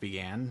life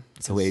began.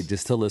 So wait,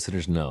 just so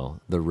listeners know,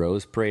 the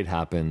Rose Parade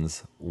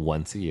happens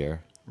once a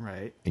year,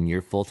 Right? and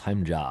your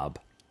full-time job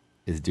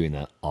is doing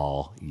that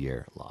all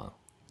year long.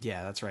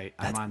 Yeah, that's right.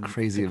 That's I'm on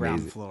crazy the ground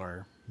amazing.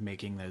 floor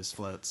making those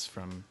floats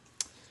from.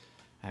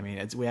 I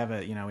mean, we have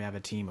a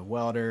team of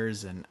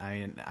welders, and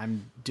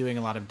I'm doing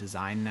a lot of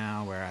design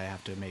now, where I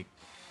have to make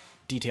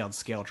detailed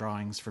scale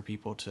drawings for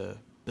people to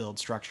build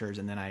structures,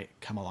 and then I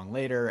come along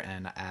later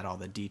and add all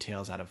the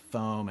details out of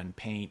foam and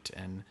paint,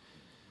 and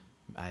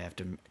I have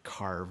to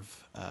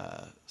carve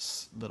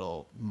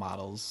little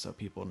models so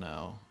people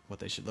know what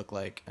they should look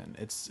like, and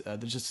it's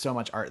there's just so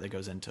much art that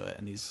goes into it,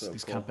 and these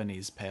cool.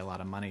 companies pay a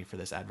lot of money for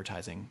this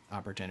advertising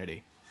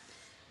opportunity.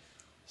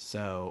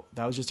 So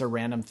that was just a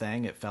random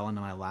thing. It fell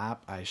into my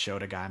lap. I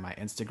showed a guy my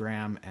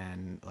Instagram,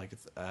 and like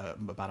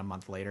about a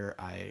month later,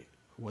 I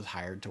was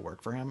hired to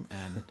work for him,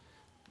 and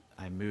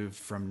I moved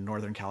from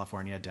Northern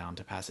California down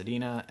to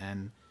Pasadena,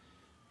 and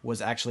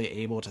was actually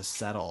able to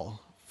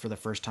settle for the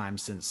first time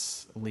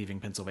since leaving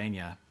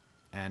Pennsylvania,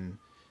 and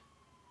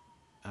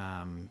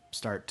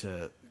start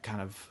to kind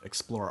of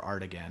explore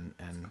art again.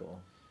 And Cool.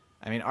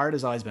 I mean, art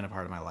has always been a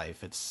part of my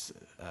life. It's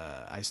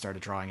I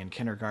started drawing in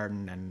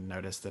kindergarten and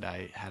noticed that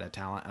I had a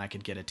talent and I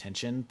could get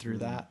attention through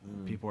that.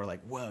 People were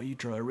like, "Whoa, you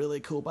draw a really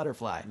cool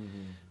butterfly."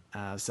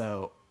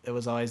 So it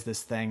was always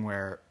this thing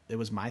where it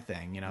was my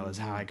thing, it was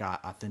how I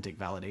got authentic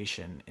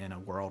validation in a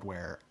world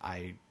where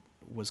I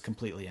was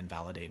completely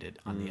invalidated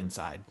on the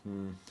inside.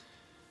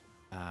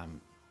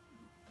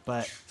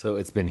 But So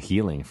it's been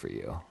healing for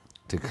you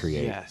to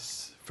create.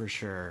 yes, for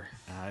sure.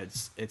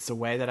 It's a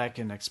way that I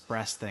can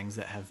express things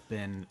that have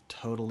been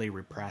totally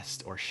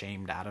repressed or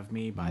shamed out of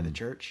me by the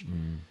church.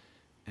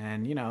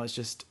 And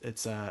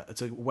it's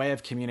a way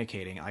of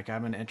communicating. Like,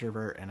 I'm an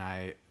introvert, and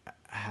I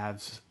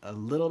have a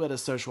little bit of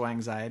social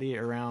anxiety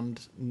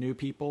around new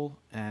people,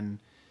 and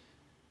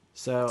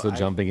so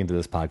Jumping into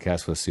this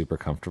podcast was super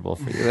comfortable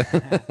for you.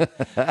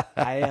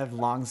 I have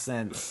long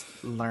since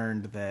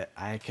learned that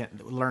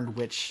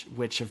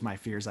which of my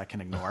fears I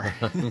can ignore.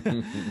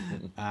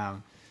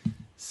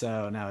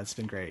 So no, it's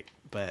been great.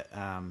 But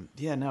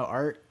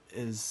art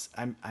is,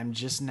 I'm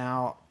just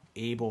now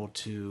able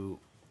to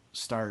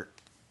start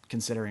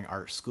considering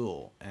art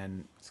school.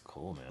 And It's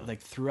cool, man. like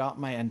throughout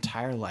my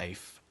entire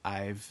life,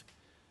 I've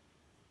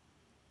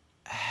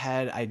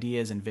had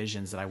ideas and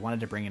visions that I wanted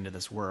to bring into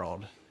this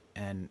world,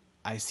 and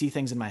I see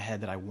things in my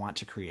head that I want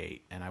to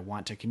create, and I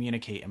want to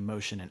communicate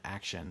emotion and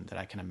action that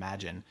I can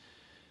imagine.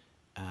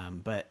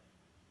 But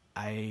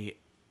I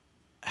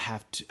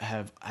have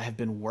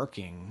been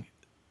working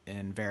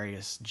in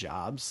various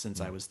jobs since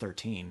I was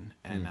 13,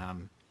 and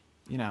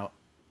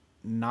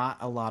not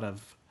a lot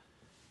of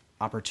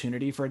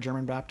opportunity for a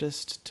German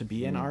Baptist to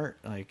be in art.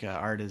 Like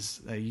art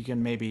is, you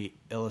can maybe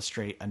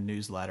illustrate a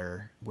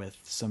newsletter with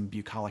some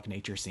bucolic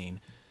nature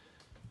scene,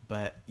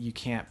 but you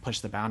can't push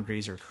the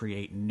boundaries or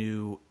create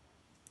new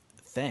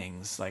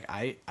things. Like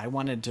I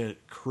wanted to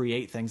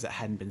create things that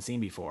hadn't been seen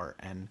before.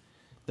 And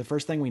the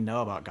first thing we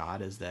know about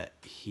God is that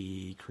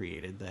he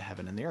created the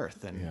heaven and the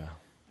earth. And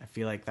I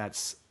feel like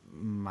that's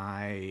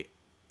a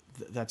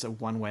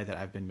one way that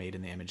I've been made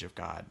in the image of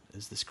God,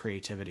 is this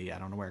creativity. I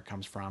don't know where it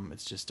comes from.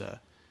 It's just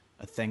a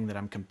thing that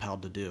I'm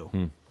compelled to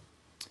do.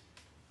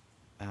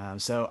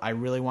 So I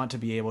really want to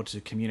be able to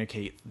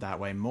communicate that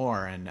way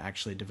more, and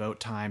actually devote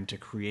time to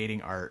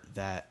creating art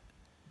that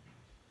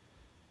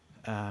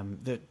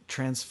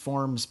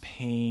transforms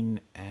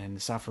pain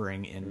and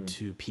suffering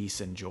into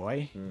peace and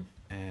joy.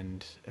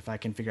 And if I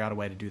can figure out a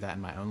way to do that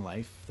in my own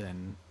life,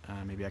 then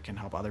maybe I can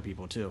help other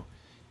people too.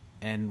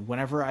 And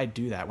whenever I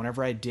do that,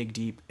 whenever I dig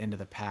deep into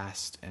the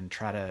past and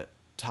try to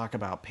talk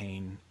about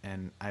pain,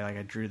 and I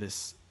drew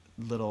this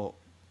little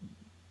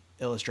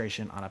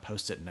illustration on a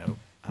Post-it note.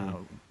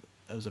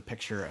 It was a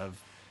picture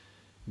of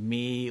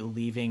me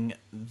leaving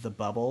the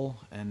bubble,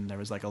 and there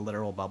was like a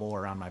literal bubble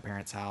around my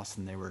parents' house,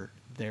 and they were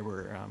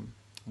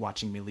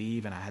watching me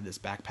leave, and I had this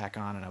backpack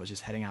on, and I was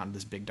just heading out in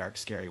this big, dark,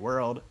 scary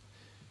world.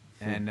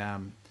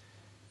 And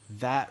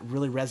that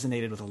really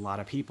resonated with a lot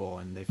of people,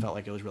 and they felt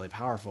like it was really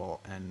powerful.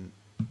 And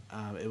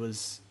it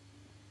was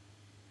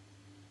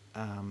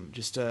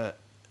just a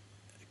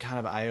kind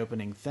of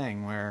eye-opening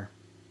thing where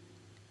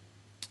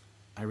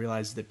I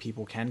realized that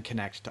people can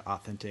connect to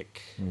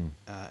authentic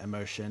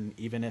emotion,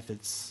 even if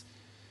it's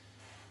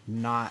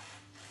not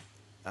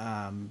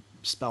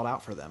spelled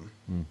out for them.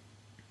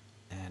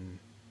 And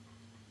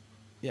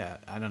yeah,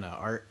 I don't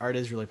know. Art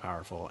is really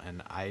powerful,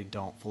 and I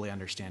don't fully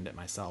understand it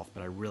myself,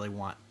 but I really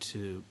want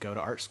to go to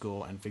art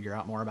school and figure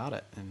out more about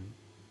it and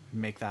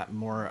make that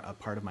more a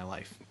part of my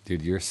life.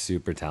 Dude, you're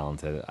super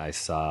talented. I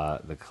saw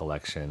the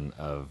collection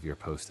of your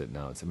Post-it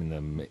notes. I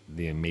mean,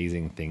 the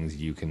amazing things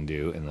you can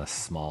do in a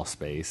small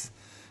space.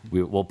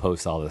 We'll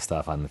post all this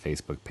stuff on the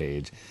Facebook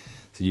page,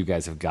 so you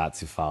guys have got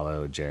to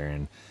follow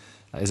Jerron.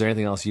 Is there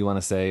anything else you want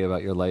to say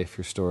about your life,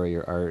 your story,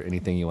 your art?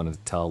 Anything you want to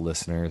tell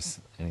listeners?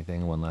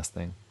 Anything? One last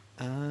thing?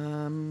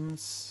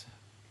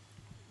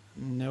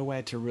 No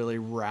way to really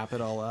wrap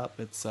it all up.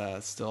 It's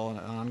still an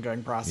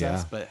ongoing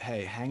process, but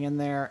hey, hang in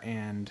there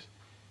and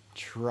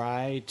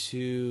try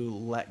to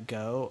let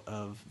go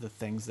of the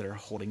things that are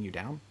holding you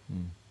down.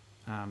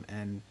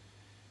 And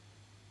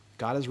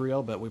God is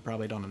real, but we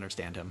probably don't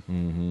understand him.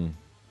 Mm-hmm.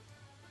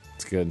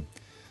 It's good.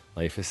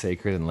 Life is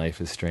sacred and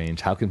life is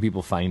strange. How can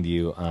people find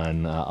you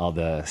on all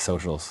the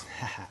socials?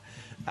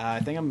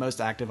 I think I'm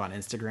most active on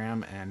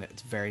Instagram, and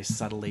it's very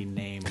subtly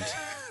named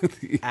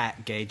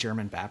at Gay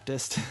German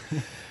Baptist.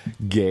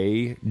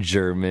 Gay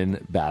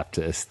German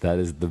Baptist. That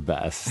is the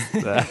best.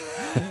 Hey,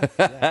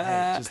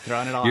 just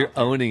throwing it all You're out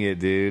there. owning it,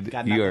 dude.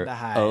 Got You nothing are to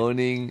hide.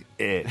 owning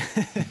it.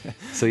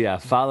 So yeah,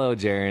 follow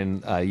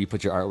Jerron. You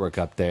put your artwork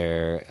up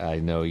there. I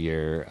know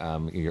you're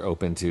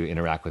open to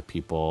interact with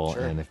people,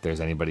 Sure. and if there's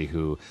anybody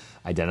who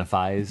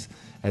identifies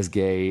as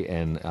gay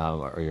and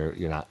or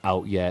you're not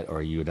out yet,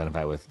 or you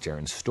identify with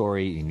Jerron's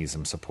story, you need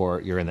some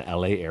support. You're in the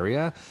LA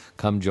area.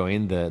 Come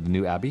join the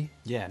new Abbey.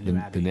 Yeah,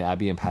 the new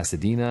Abbey in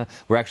Pasadena.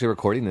 We're actually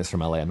recording this from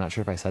LA. I'm not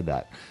sure if I said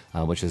that,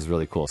 which is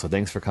really cool. So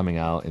thanks for coming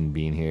out and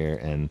being here.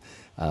 And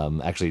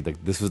actually,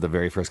 this was the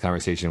very first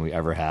conversation we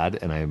ever had,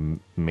 and I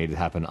made it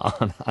happen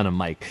on a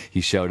mic. He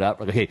showed up.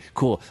 Like, okay,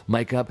 cool,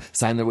 mic up,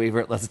 sign the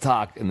waiver, let's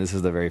talk. And this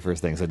is the very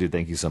first thing. So, dude,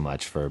 thank you so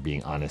much for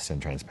being honest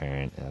and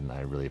transparent. And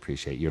I really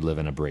appreciate you're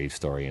living a brave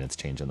story, and it's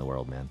changing the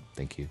world, man.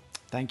 Thank you.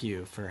 Thank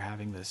you for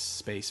having this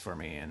space for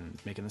me and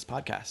making this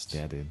podcast.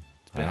 Yeah, dude.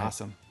 It's been All right.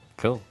 awesome.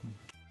 Cool.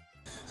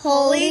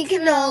 Holy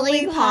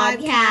Cannoli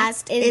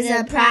Podcast is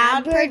a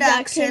proud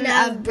production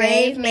of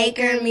Brave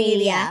Maker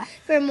Media.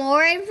 For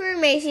more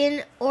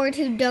information or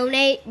to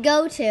donate,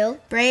 go to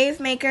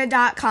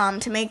bravemaker.com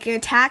to make your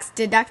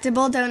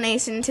tax-deductible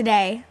donation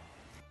today.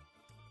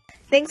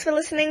 Thanks for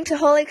listening to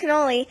Holy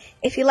Cannoli.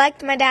 If you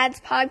liked my dad's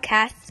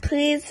podcast,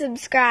 please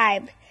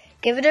subscribe,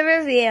 give it a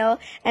review,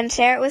 and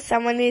share it with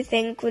someone you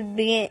think would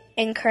be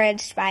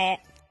encouraged by it.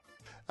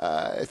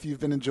 If you've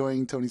been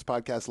enjoying Tony's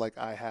podcast like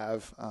I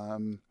have,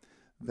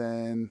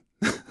 then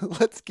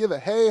let's give a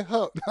hey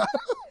ho.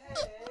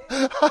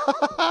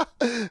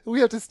 We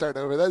have to start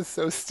over. That's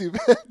so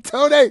stupid.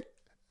 Tony!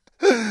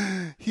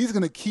 He's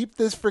going to keep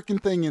this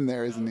freaking thing in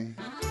there, isn't he?